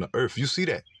Satanism here on the earth, you see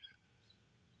that.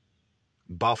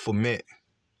 Baphomet.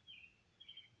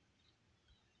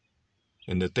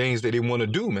 And the things that they want to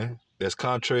do, man, that's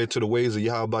contrary to the ways of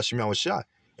Yahweh Bashim Yahushua.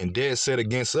 And dead set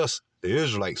against us, the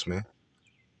Israelites, man,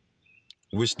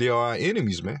 which they are our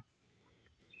enemies, man.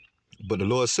 But the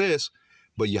Lord says,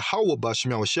 but Yahweh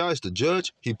Bashim Yahushua is the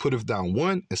judge. He putteth down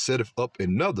one and setteth up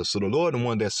another. So the Lord the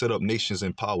one that set up nations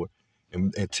in power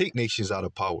and take nations out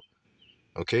of power.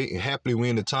 Okay, and happily we're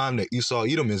in the time that Esau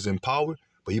Edom is in power,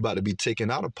 but he about to be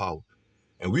taken out of power.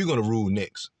 And we're going to rule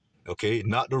next. Okay,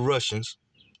 not the Russians,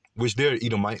 which they're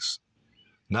Edomites.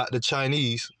 Not the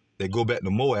Chinese, they go back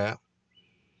to Moab,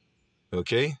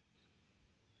 okay?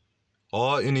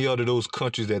 Or any other of those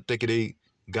countries that think they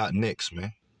got next,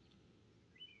 man.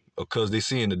 Because they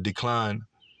seeing the decline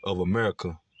of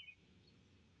America.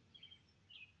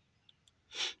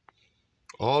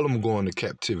 All of them going to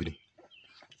captivity.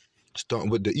 Starting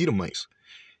with the Edomites.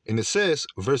 And it says,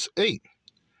 verse 8,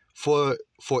 For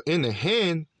in the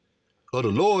hand of the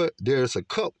Lord there is a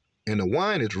cup, and the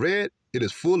wine is red, it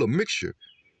is full of mixture,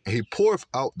 and he poureth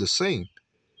out the same.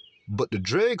 But the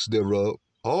dregs thereof,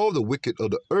 all the wicked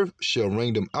of the earth shall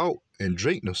wring them out and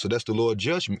drink them. So that's the Lord's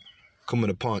judgment coming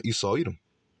upon Esau Edom.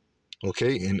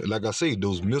 Okay, and like I say,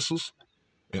 those missiles,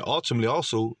 and ultimately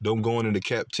also them going into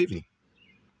captivity.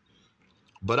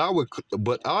 But I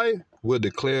will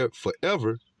declare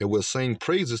forever and will sing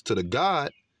praises to the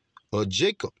God of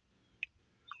Jacob.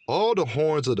 All the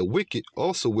horns of the wicked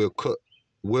also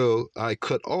will I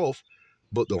cut off,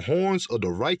 but the horns of the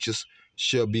righteous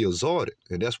shall be exalted.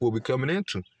 And that's what we're coming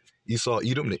into. Esau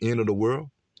Edom, the end of the world.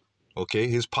 Okay,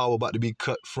 his power about to be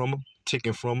cut from him,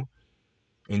 taken from him.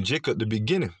 And Jacob, the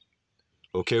beginning.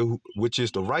 Okay, which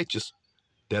is the righteous,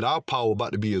 that our power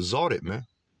about to be exalted, man.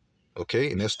 Okay,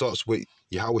 and that starts with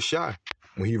Yahweh Shai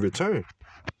when he returned.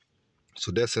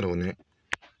 So that's it on that.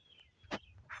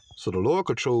 So the Lord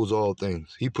controls all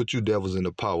things. He put you devils in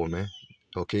the power, man.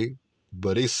 Okay,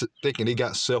 but they thinking they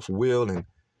got self-will and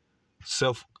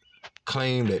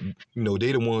self-claim that, you know,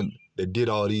 they the one that did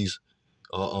all these,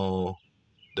 that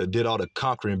did all the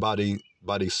conquering by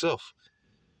themselves.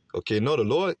 Okay, no, the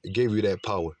Lord gave you that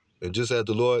power. And just as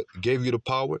the Lord gave you the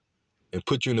power and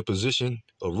put you in a position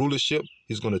of rulership,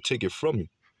 he's going to take it from you.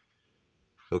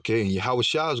 Okay, and Yahweh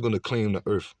Shai is going to claim the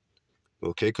earth.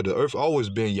 Okay, because the earth always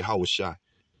been Yahweh Shai.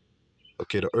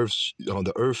 Okay, the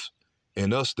earth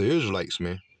and us, the Israelites,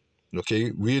 man. Okay,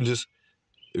 we in just,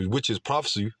 which is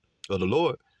prophecy of the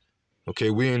Lord. Okay,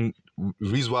 the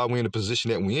reason why we're in the position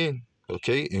that we're in,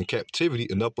 okay, in captivity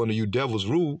and up under you devils'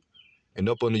 rule and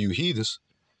up under you heathens,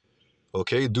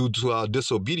 okay, due to our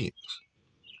disobedience,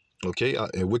 okay,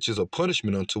 and which is a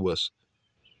punishment unto us.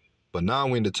 But now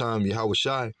we're in the time Yahweh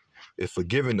Shai is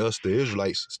forgiving us, the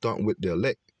Israelites, starting with the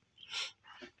elect.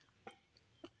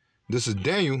 This is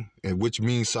Daniel, and which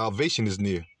means salvation is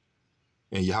near.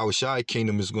 And Yahweh Shai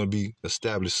kingdom is going to be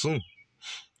established soon.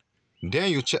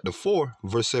 Daniel chapter 4,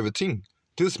 verse 17.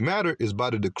 This matter is by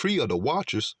the decree of the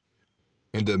watchers,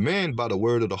 and the man by the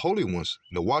word of the holy ones.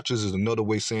 The watchers is another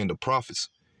way saying the prophets.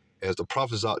 As the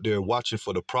prophets out there watching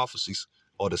for the prophecies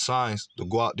or the signs to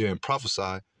go out there and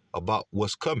prophesy about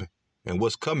what's coming. And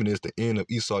what's coming is the end of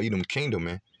Esau Edom kingdom,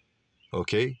 man.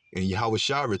 Okay? And Yahweh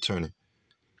Shai returning.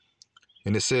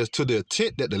 And it says, to the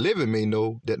intent that the living may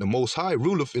know that the Most High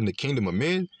ruleth in the kingdom of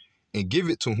men, and give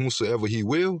it to whomsoever he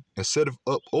will, and setteth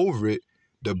up over it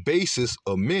the basis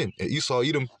of men. And Esau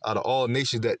Edom, out of all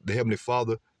nations that the Heavenly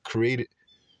Father created,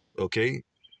 okay,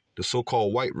 the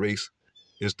so-called white race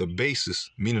is the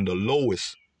basis, meaning the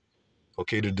lowest,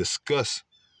 okay, to discuss.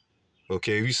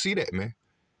 Okay, you see that, man.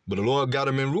 But the Lord got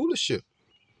him in rulership,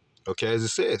 okay, as it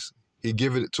says. he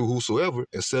giveth it to whosoever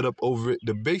and set up over it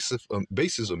the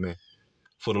basis of man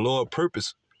for the Lord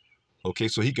purpose. Okay,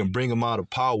 so he can bring them out of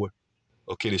power.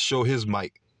 Okay, to show his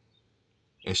might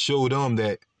and show them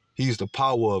that he's the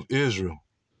power of Israel.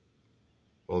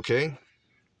 Okay,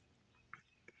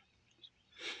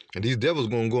 and these devils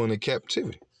gonna go into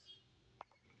captivity.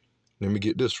 Let me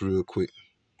get this real quick.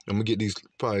 I'm gonna get these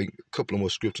probably a couple of more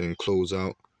scriptures and close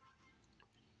out.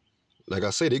 Like I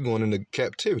say, they're going into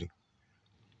captivity.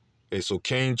 Okay, so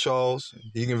King Charles,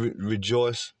 he can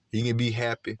rejoice, he can be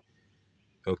happy.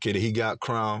 Okay, that he got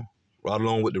crowned right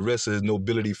along with the rest of his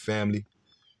nobility family.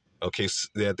 Okay,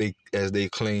 that they, as they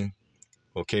claim,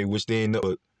 okay, which they end up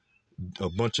a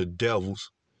bunch of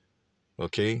devils.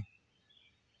 Okay,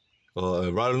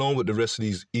 right along with the rest of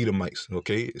these Edomites.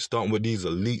 Okay, starting with these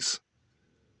elites.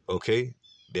 Okay,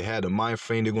 they had a mind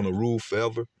frame they're gonna rule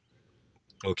forever.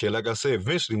 Okay, like I said,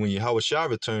 eventually when Yahweh Shai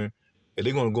return,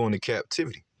 they're gonna go into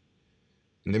captivity.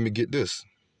 And let me get this.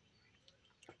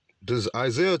 This is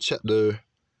Isaiah chapter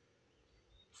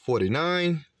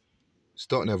 49,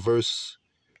 starting at verse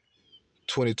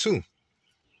 22.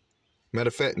 Matter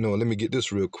of fact, no, let me get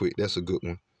this real quick. That's a good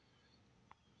one.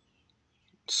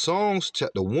 Psalms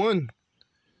chapter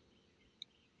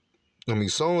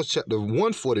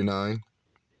 149,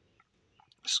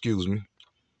 excuse me,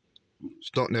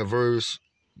 starting at verse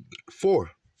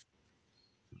 4.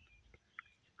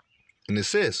 And it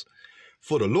says,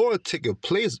 For the Lord taketh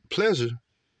pleasure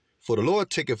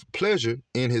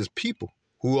in his people.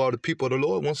 Who are the people of the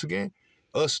Lord? Once again,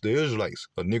 us, the Israelites,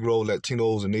 of Negro,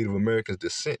 Latinos, and Native Americans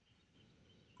descent.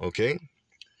 Okay?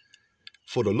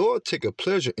 For the Lord taketh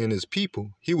pleasure in his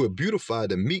people. He will beautify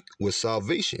the meek with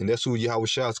salvation. And that's who Yahweh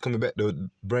Shai is coming back to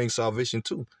bring salvation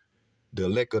to. The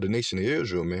elect of the nation of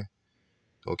Israel, man.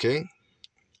 Okay?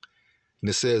 And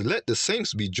it says, Let the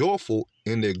saints be joyful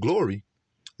in their glory.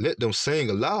 Let them sing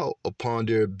aloud upon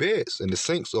their beds. And the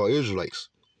saints are Israelites.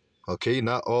 Okay?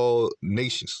 Not all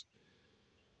nations.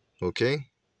 Okay?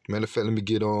 Matter of fact, let me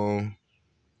get on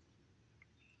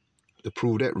to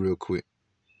prove that real quick.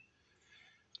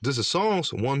 This is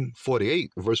Psalms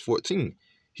 148, verse 14.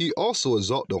 He also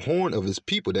exalt the horn of his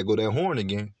people. That go that horn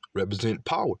again, represent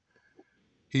power.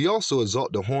 He also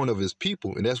exalt the horn of his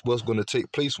people, and that's what's going to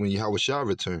take place when Yahweh shall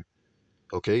return.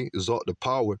 Okay, exalt the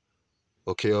power,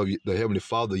 okay, of the Heavenly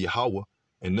Father, Yahweh,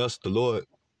 and us, the Lord,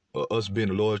 us being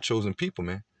the Lord's chosen people,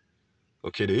 man.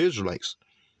 Okay, the Israelites.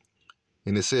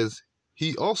 And it says,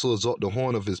 he also exalt the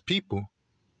horn of his people,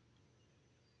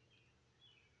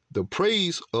 the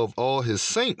praise of all his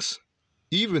saints,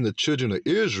 even the children of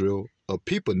Israel, a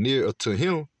people near to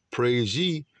him, praise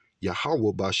ye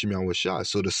Yahweh B'Shem Yahweh Shai.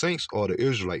 So the saints are the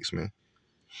Israelites, man.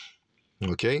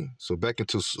 Okay, so back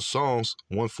into Psalms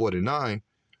 149,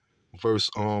 verse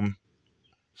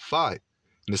 5.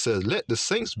 And it says, Let the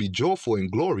saints be joyful in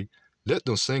glory. Let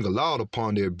them sing aloud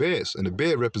upon their beds. And the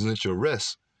bed represents your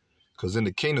rest. Because in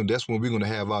the kingdom, that's when we're going to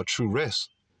have our true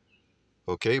rest.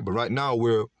 Okay, but right now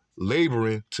we're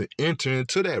laboring to enter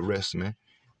into that rest, man.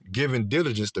 Giving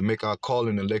diligence to make our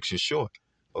calling and election sure.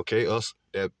 Okay, us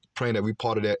that praying that we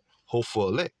part of that hopeful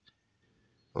elect.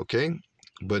 Okay,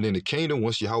 but in the kingdom,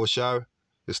 once Yahweh Shai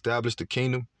established the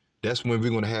kingdom, that's when we're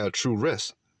going to have true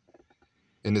rest.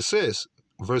 And it says,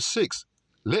 verse 6,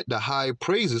 Let the high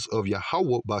praises of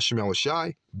Yahweh B'Shem Yahweh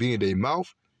Shai be in their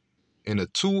mouth, and a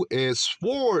two-edged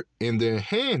sword in their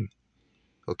hand.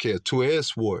 Okay, a two-edged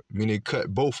sword, meaning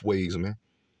cut both ways, man.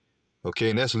 Okay,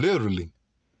 and that's literally.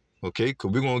 Okay,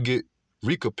 because we're going to get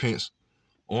recompense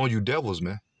on you devils,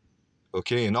 man.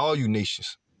 Okay, and all you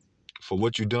nations for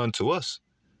what you done to us.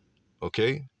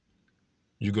 Okay,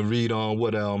 you can read on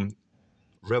what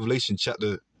Revelation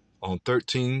chapter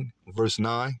 13 verse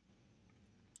 9.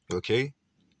 Okay,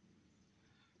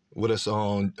 what that's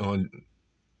on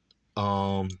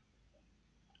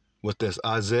what that's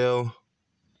Isaiah.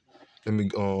 Let me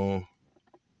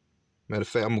matter of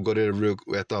fact, I'm gonna go there real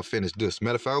after I finish this.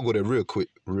 Matter of fact, I'll go there real quick.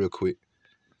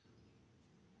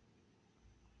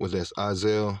 What that's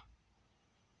Isaiah.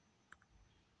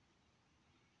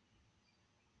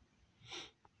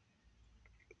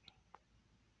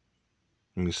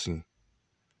 Let me see.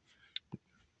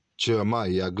 Jeremiah,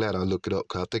 yeah, I'm glad I looked it up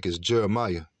because I think it's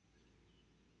Jeremiah.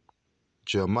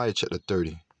 Jeremiah chapter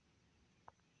 30.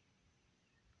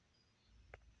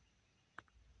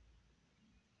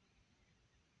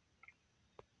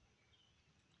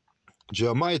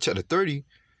 Jeremiah chapter 30,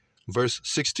 verse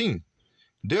 16.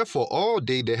 Therefore all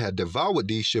they that have devoured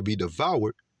thee shall be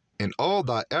devoured, and all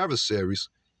thy adversaries,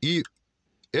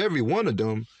 every one of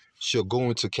them, shall go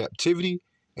into captivity,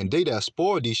 and they that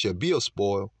spoil thee shall be a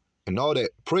spoil, and all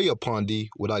that prey upon thee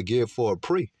will I give for a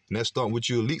prey. And that's starting with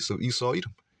you elites of Esau,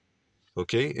 Edom.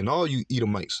 okay, and all you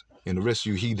Edomites and the rest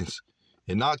of you heathens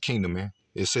in our kingdom, man.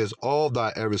 It says all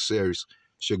thy adversaries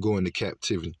shall go into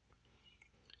captivity.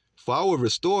 For I will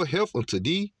restore health unto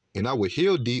thee, and I will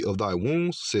heal thee of thy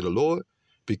wounds, said the Lord,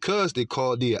 because they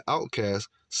called thee an outcast,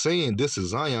 saying, this is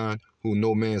Zion, who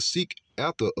no man seek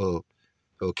after of.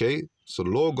 Okay, so the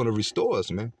Lord going to restore us,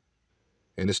 man.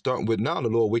 And it's starting with now the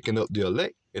Lord waking up the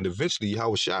elect, and eventually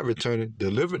Yahweh Shai returning,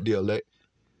 delivered the elect,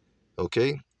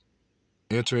 okay,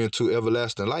 entering into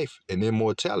everlasting life and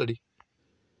immortality.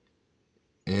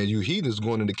 And you heathens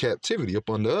going into captivity up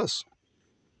under us.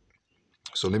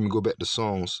 So let me go back to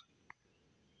Psalms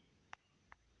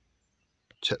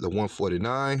chapter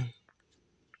 149,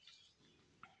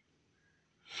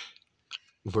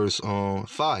 verse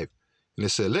 5. And it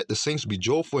said, let the saints be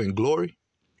joyful in glory,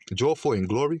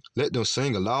 Let them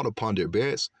sing aloud upon their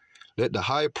beds. Let the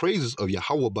high praises of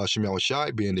Yahweh B'Shem Yahweh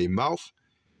Shai be in their mouth,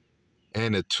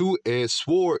 and a two-edged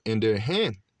sword in their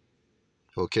hand.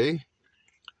 Okay?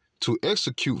 To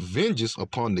execute vengeance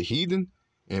upon the heathen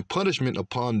and punishment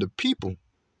upon the people.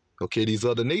 Okay, these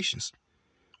other nations.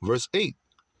 Verse 8.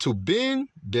 To bend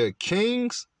their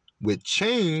kings with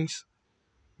chains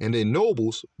and their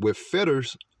nobles with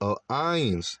fetters of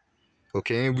irons.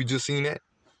 Okay, and we just seen that.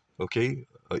 Okay,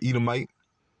 Edomite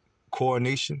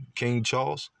coronation, King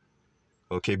Charles.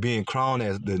 Okay, being crowned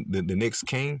as the next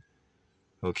king.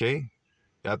 Okay,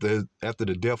 after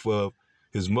the death of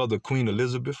his mother, Queen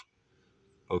Elizabeth.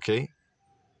 Okay,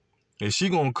 and she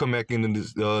gonna come back into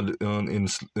this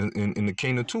in the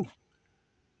kingdom too.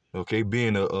 Okay,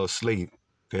 being a slave.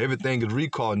 Everything is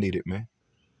reincarnated, man.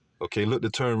 Okay, look the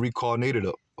term reincarnated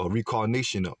up or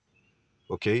reincarnation up.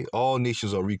 Okay, all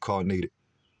nations are reincarnated.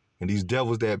 And these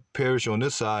devils that perish on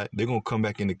this side, they're going to come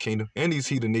back in the kingdom. And these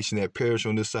heathen nations that perish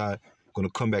on this side, going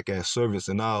to come back as servants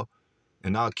in our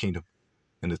kingdom.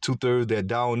 And the 2/3 that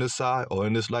die on this side or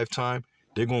in this lifetime,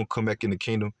 they're going to come back in the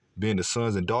kingdom being the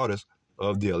sons and daughters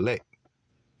of the elect.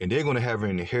 And they're going to have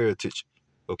an heritage,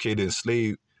 okay, to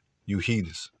enslave you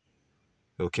heathens.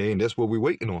 Okay, and that's what we're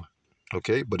waiting on.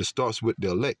 Okay, but it starts with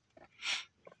the elect.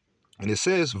 And it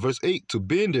says, verse 8, to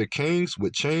bend their kings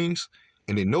with chains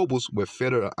and their nobles with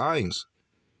fetter of irons.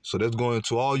 So that's going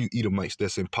to all you Edomites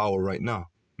that's in power right now,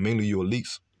 mainly your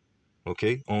elites,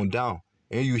 okay, on down,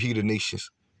 and you heathen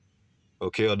nations,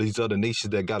 okay, or these other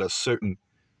nations that got a certain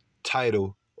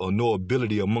title or no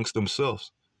ability amongst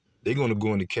themselves. They're going to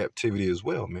go into captivity as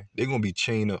well, man. They're going to be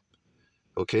chained up,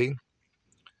 okay,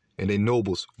 and they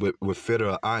nobles with fetter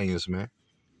of irons, man,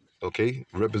 okay,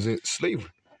 represent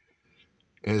slavery.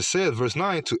 And it says, verse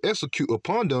 9, to execute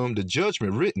upon them the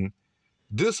judgment written,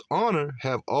 this honor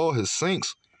have all his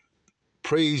saints,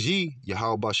 praise ye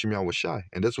Yahweh B'Shem Yahweh Shai.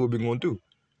 And that's what we're going to do.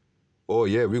 Oh,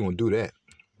 yeah, we're going to do that.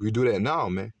 We do that now,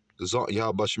 man.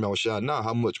 Yahweh B'Shem Yahweh Shai now,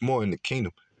 how much more in the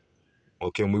kingdom?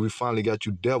 Okay, when we finally got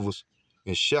you devils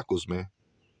in shackles, man,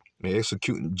 and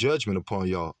executing judgment upon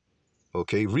y'all.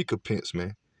 Okay, recompense,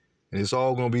 man. And it's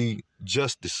all going to be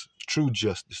justice, true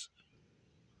justice.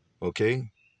 Okay?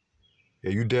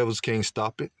 Yeah, you devils can't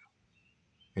stop it.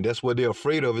 And that's what they're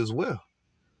afraid of as well.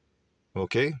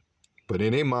 Okay? But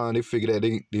in their mind, they figure that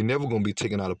they never going to be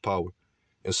taken out of power.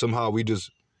 And somehow we just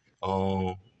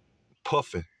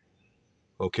puffing.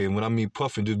 Okay, when I mean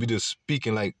puffing, we just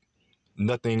speaking like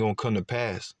nothing going to come to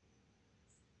pass.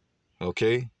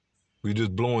 Okay? We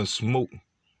just blowing smoke.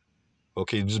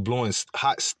 Okay, just blowing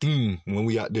hot steam when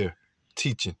we out there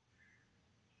teaching.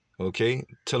 Okay?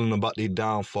 Telling them about their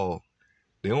downfall.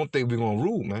 They don't think we're going to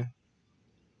rule, man.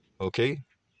 Okay?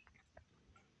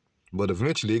 But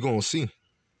eventually they're going to see.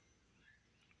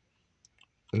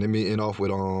 And let me end off with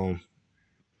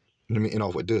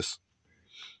this.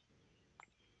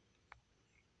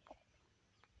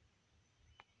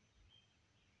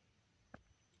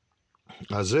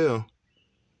 Isaiah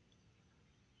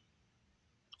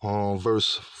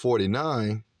verse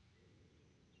 49,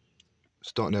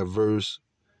 starting at verse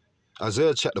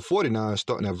Isaiah chapter 49,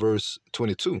 starting at verse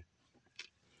 22.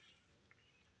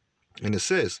 And it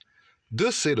says,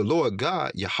 thus say the Lord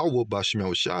God, Yahweh B'Shem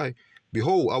Yahweh Shai,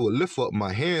 behold, I will lift up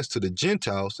my hands to the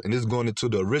Gentiles, and it's going into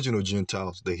the original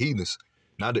Gentiles, the heathens,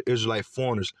 not the Israelite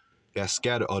foreigners that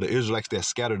scattered, or the Israelites that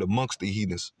scattered amongst the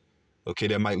heathens. Okay,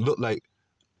 that might look like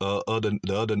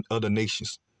other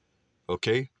nations.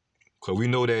 Okay, because we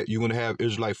know that you're going to have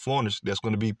Israelite foreigners that's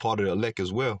going to be part of the elect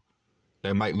as well.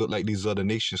 That might look like these other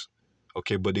nations.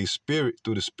 Okay, but they spirit,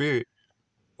 through the spirit,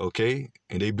 okay,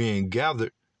 and they being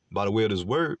gathered by the way of this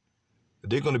word,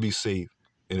 they're going to be saved.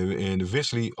 And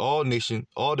eventually all the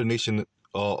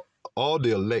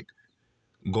elect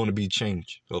going to be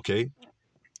changed, okay,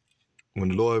 when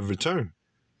the Lord return.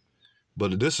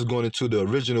 But this is going into the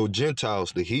original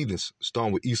Gentiles, the heathens,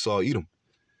 starting with Esau, Edom.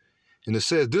 And it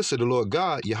says, this is the Lord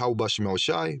God, Yahweh Bashim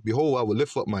Shai. Behold, I will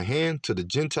lift up my hand to the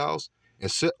Gentiles and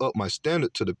set up my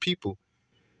standard to the people.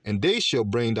 And they shall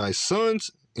bring thy sons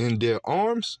in their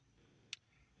arms,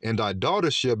 and thy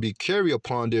daughters shall be carried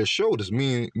upon their shoulders.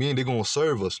 Meaning they're going to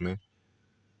serve us, man.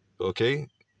 Okay?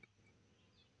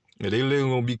 And they literally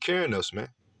going to be carrying us, man.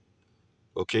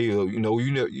 Okay?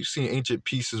 You see ancient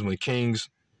pieces when kings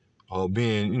are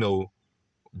being,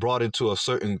 brought into a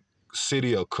certain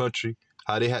city or country,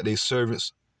 how they had their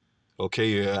servants,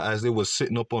 okay, as they was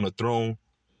sitting up on the throne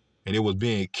and it was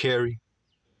being carried,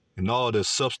 and all the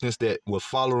substance that was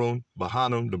following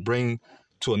behind them to bring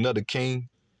to another king,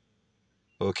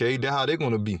 okay, that's how they're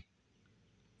going to be,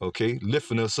 okay,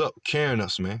 lifting us up, carrying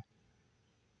us, man,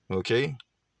 okay,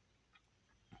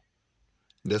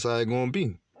 that's how it's going to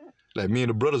be. Like me and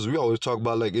the brothers, we always talk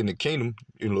about, like, in the kingdom,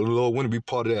 the Lord want to be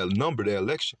part of that number, that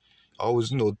election. I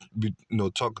always,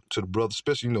 talk to the brothers,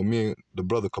 especially, me and the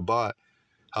brother Kabad.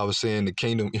 I was saying the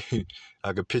kingdom,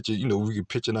 I could picture, we could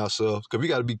picture ourselves, because we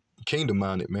got to be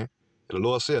kingdom-minded, man. And the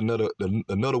Lord said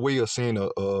another way of saying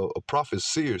a prophet,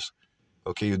 seers,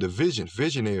 okay, the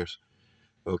visionaries,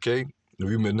 okay.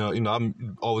 We been,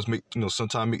 I'm always make,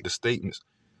 sometimes make the statements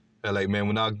that, like, man,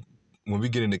 when we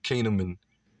get in the kingdom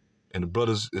and the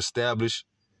brothers establish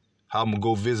how I'm gonna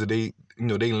go visit they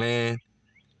land,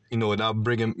 and I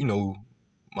bring them,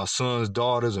 my sons,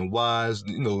 daughters, and wives,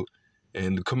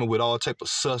 and coming with all type of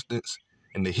substance,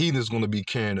 and the heathens gonna be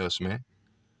carrying us, man.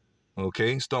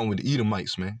 Okay, starting with the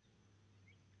Edomites, man,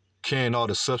 carrying all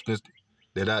the substance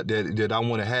that I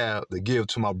want to have to give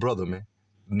to my brother, man.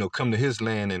 Come to his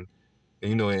land and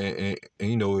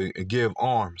give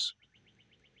arms.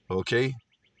 Okay,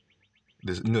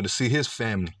 to see his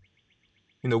family.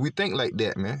 We think like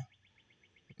that, man.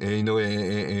 And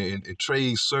and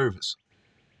trade service.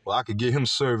 Well, I could give him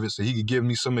service, and he could give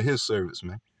me some of his service,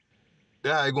 man.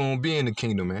 That's how it gonna be in the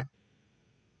kingdom, man.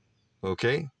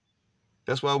 Okay?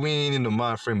 That's why we ain't in the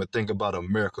mind frame of thinking about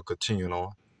America continuing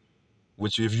on.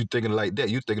 Which, if you thinking like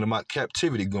that, you're thinking about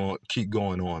captivity keep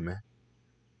going on, man.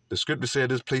 The scripture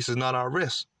said this place is not our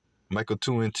rest. Micah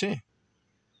 2:10.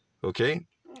 Okay?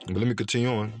 But let me continue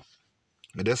on.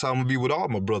 And that's how I'm gonna be with all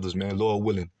my brothers, man, Lord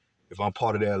willing. If I'm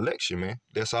part of that election, man.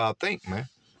 That's how I think, man.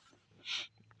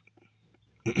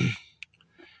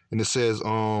 And it says,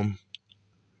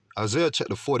 Isaiah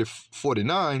chapter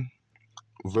 49,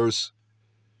 verse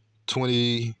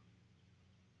 22.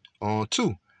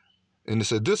 And it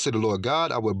says, this said the Lord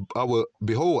God, I will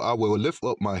behold, I will lift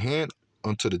up my hand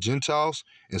unto the Gentiles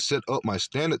and set up my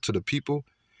standard to the people,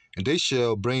 and they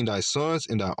shall bring thy sons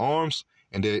in thy arms,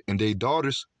 and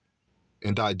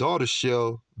thy daughters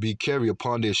shall be carried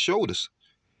upon their shoulders.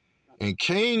 And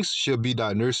kings shall be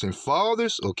thy nursing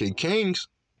fathers. Okay, kings.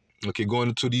 Okay, going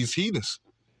into these heathens.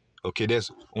 Okay,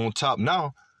 that's on top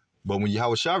now. But when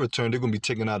Yahweh shall return, they're going to be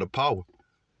taken out of power.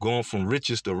 Going from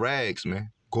riches to rags,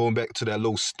 man. Going back to that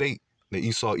low state that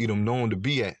Esau, Edom known to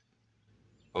be at.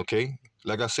 Okay?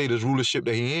 Like I say, this rulership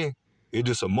that he in, it's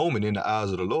just a moment in the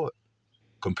eyes of the Lord.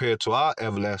 Compared to our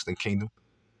everlasting kingdom.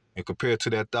 And compared to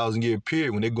that 1,000-year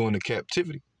period when they go into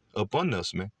captivity up on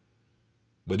us, man.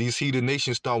 But these heathen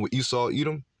nations start with Esau,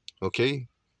 Edom. Okay?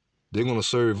 They're going to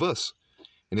serve us.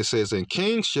 And it says, and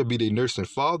kings shall be their nursing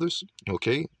fathers,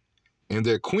 okay, and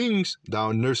their queens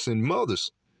thy nursing mothers.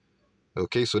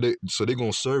 Okay, so they're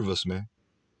gonna serve us, man.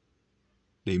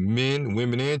 They men,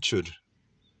 women, and children.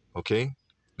 Okay?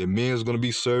 The men's gonna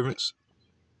be servants.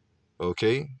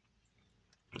 Okay?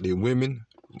 The women,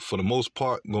 for the most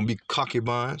part, gonna be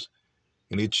concubines,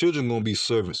 and their children gonna be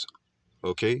servants.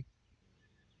 Okay?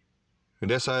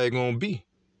 And that's how it gonna be.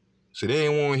 So they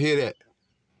ain't wanna hear that.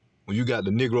 When you got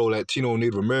the Negro, Latino,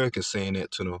 Native Americans saying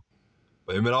that to them.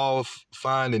 But it all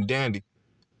fine and dandy.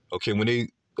 Okay, when they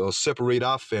separate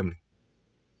our family.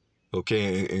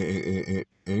 Okay,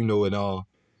 and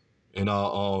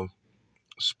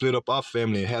split up our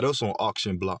family and had us on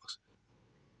auction blocks.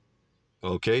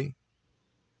 Okay?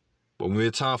 But when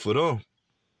it's time for them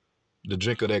to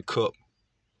drink of that cup,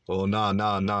 oh, nah,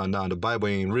 the Bible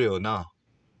ain't real now.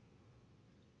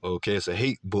 Okay, it's a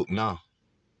hate book now.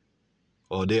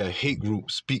 Or they're a hate group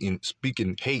speaking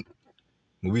hate.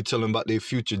 When we tell them about their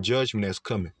future judgment that's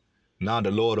coming. Now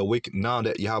the Lord awaken, now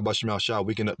that Yahweh Shema Shah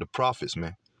waking up the prophets,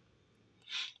 man.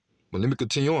 But let me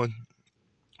continue on.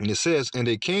 And it says, and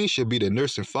their kings shall be their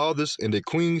nursing fathers, and their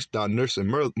queens thy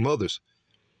nursing mothers.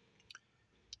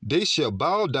 They shall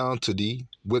bow down to thee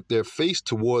with their face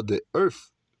toward the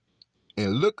earth,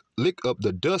 and lick up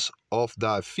the dust off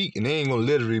thy feet. And they ain't gonna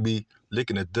literally be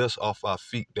licking the dust off our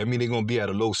feet. That means they're gonna be at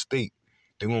a low state.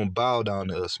 They're gonna bow down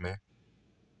to us, man.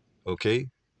 Okay?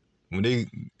 When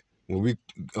we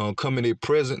come in their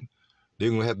present, they're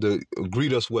going to have to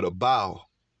greet us with a bow.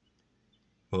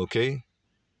 Okay?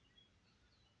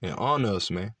 And honor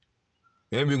us, man.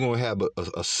 And we're going to have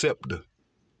a scepter.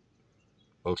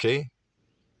 Okay?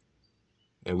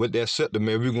 And with that scepter,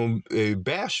 man, we're going to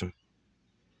bash them.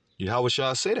 How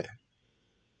shall I say that?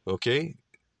 Okay?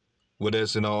 Well,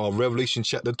 that's in Revelation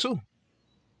chapter 2.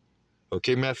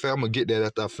 Okay, matter of fact, I'm going to get that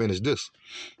after I finish this.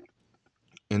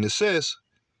 And it says,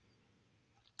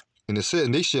 and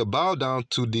they shall bow down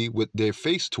to thee with their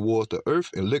face toward the earth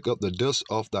and lick up the dust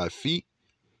off thy feet.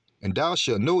 And thou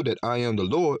shalt know that I am the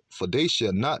Lord, for they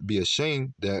shall not be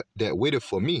ashamed that waited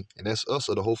for me. And that's us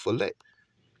of the hopeful elect.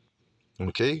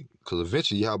 Okay? Because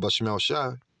eventually Yahweh Shema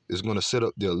Shai is going to set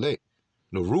up the elect,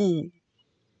 the rule.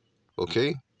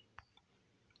 Okay?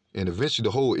 And eventually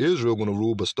the whole Israel going to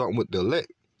rule, but starting with the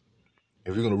elect.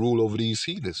 And we're going to rule over these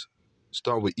heathens.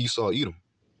 Start with Esau, Edom.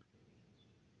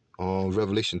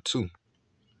 Revelation 2.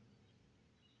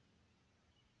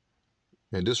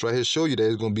 And this right here show you that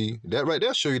it's going to be, that right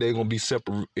there show you that it's going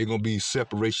to be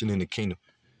separation in the kingdom.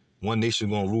 One nation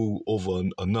going to rule over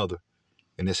another.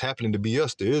 And it's happening to be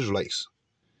us, the Israelites.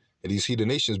 And these heathen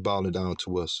nations bowing down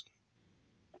to us.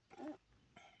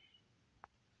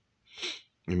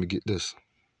 Let me get this.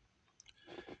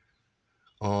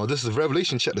 This is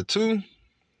Revelation chapter 2,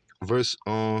 verse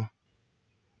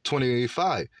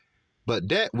 25. But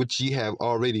that which ye have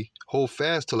already hold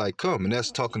fast till I come. And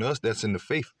that's talking to us that's in the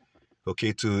faith.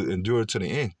 Okay, to endure to the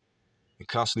end. And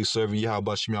constantly serving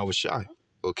Yahweh Shema Shai.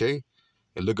 Okay?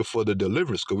 And looking for the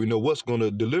deliverance. Because we know what's going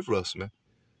to deliver us, man.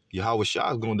 Yahweh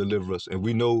Shai is going to deliver us. And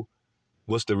we know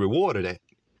what's the reward of that.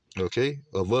 Okay?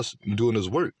 Of us doing this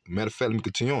work. Matter of fact, let me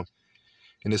continue on.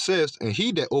 And it says, and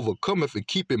he that overcometh and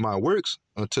keepeth my works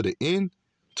unto the end,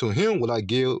 to him will I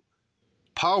give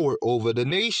power over the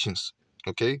nations.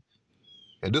 Okay?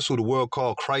 And this is what the world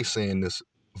called Christ saying this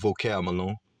vocab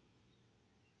alone.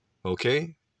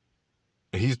 Okay?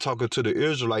 And he's talking to the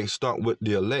Israelites, start with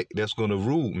the elect that's going to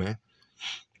rule, man.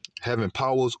 Having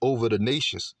powers over the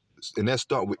nations. And that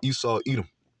start with Esau, Edom.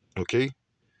 Okay?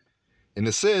 And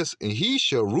it says, and he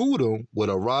shall rule them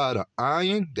with a rod of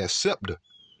iron, that scepter.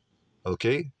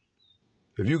 Okay?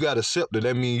 If you got a scepter,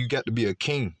 that means you got to be a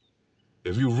king.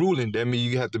 If you're ruling, that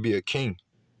means you have to be a king.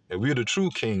 And we're the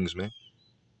true kings, man.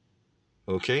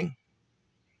 Okay?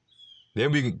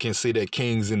 Then we can say that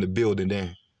king's in the building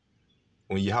then.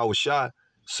 When Yahweh Shai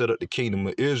set up the kingdom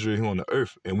of Israel here on the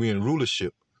earth, and we in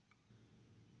rulership.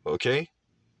 Okay?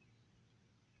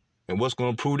 And what's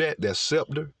going to prove that? That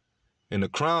scepter and the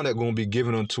crown that's going to be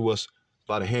given unto us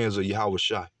by the hands of Yahweh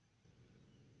Shai.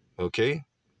 Okay?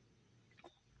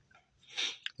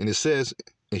 And it says,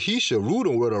 and he shall rule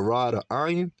them with a rod of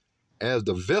iron, as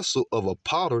the vessel of a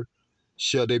potter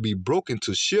shall they be broken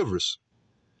to shivers.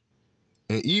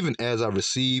 And even as I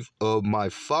receive of my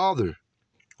Father.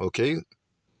 Okay?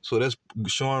 So that's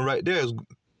showing right there is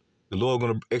the Lord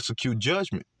going to execute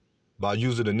judgment by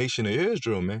using the nation of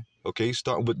Israel, man. Okay?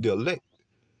 Starting with the elect.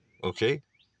 Okay?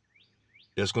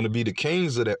 That's going to be the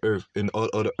kings of that earth,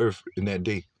 of the earth in that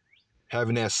day.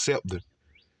 Having that scepter.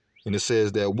 And it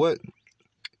says that what?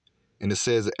 And it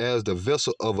says, as the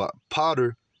vessel of a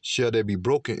potter shall they be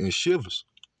broken in shivers.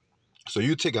 So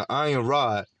you take an iron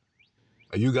rod,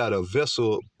 and you got a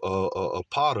vessel, a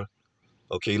potter,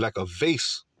 okay, like a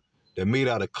vase that made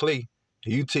out of clay.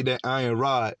 And you take that iron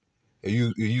rod, and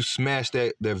you smash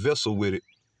that vessel with it,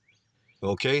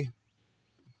 okay?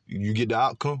 You get the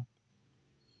outcome,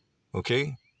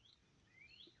 okay?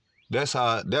 That's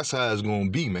how it's gonna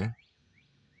be, man.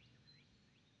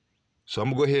 So I'm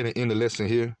gonna go ahead and end the lesson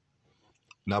here.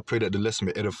 And I pray that the lesson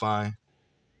be edifying.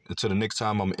 Until the next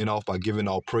time, I'm going to end off by giving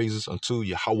all praises unto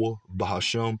Yahweh,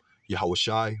 Bahashem, Yahweh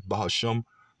Shai, Bahashem,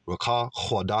 Rakah,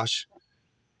 Chodash.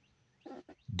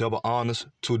 Double honors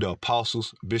to the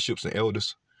apostles, bishops, and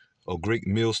elders, a great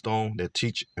millstone that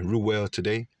teach and rule well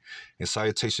today. And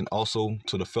salutation also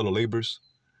to the fellow laborers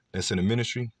that's in the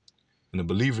ministry, and the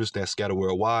believers that scatter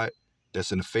worldwide,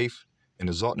 that's in the faith, and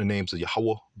exalt the names of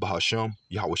Yahweh, Bahashem,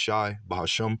 Yahweh Shai,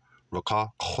 Bahashem, Rakah,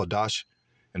 Chodash,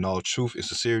 in all truth and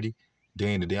sincerity,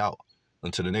 day in and day out.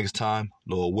 Until the next time,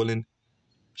 Lord willing,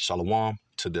 Shalom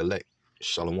to the elect.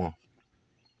 Shalom.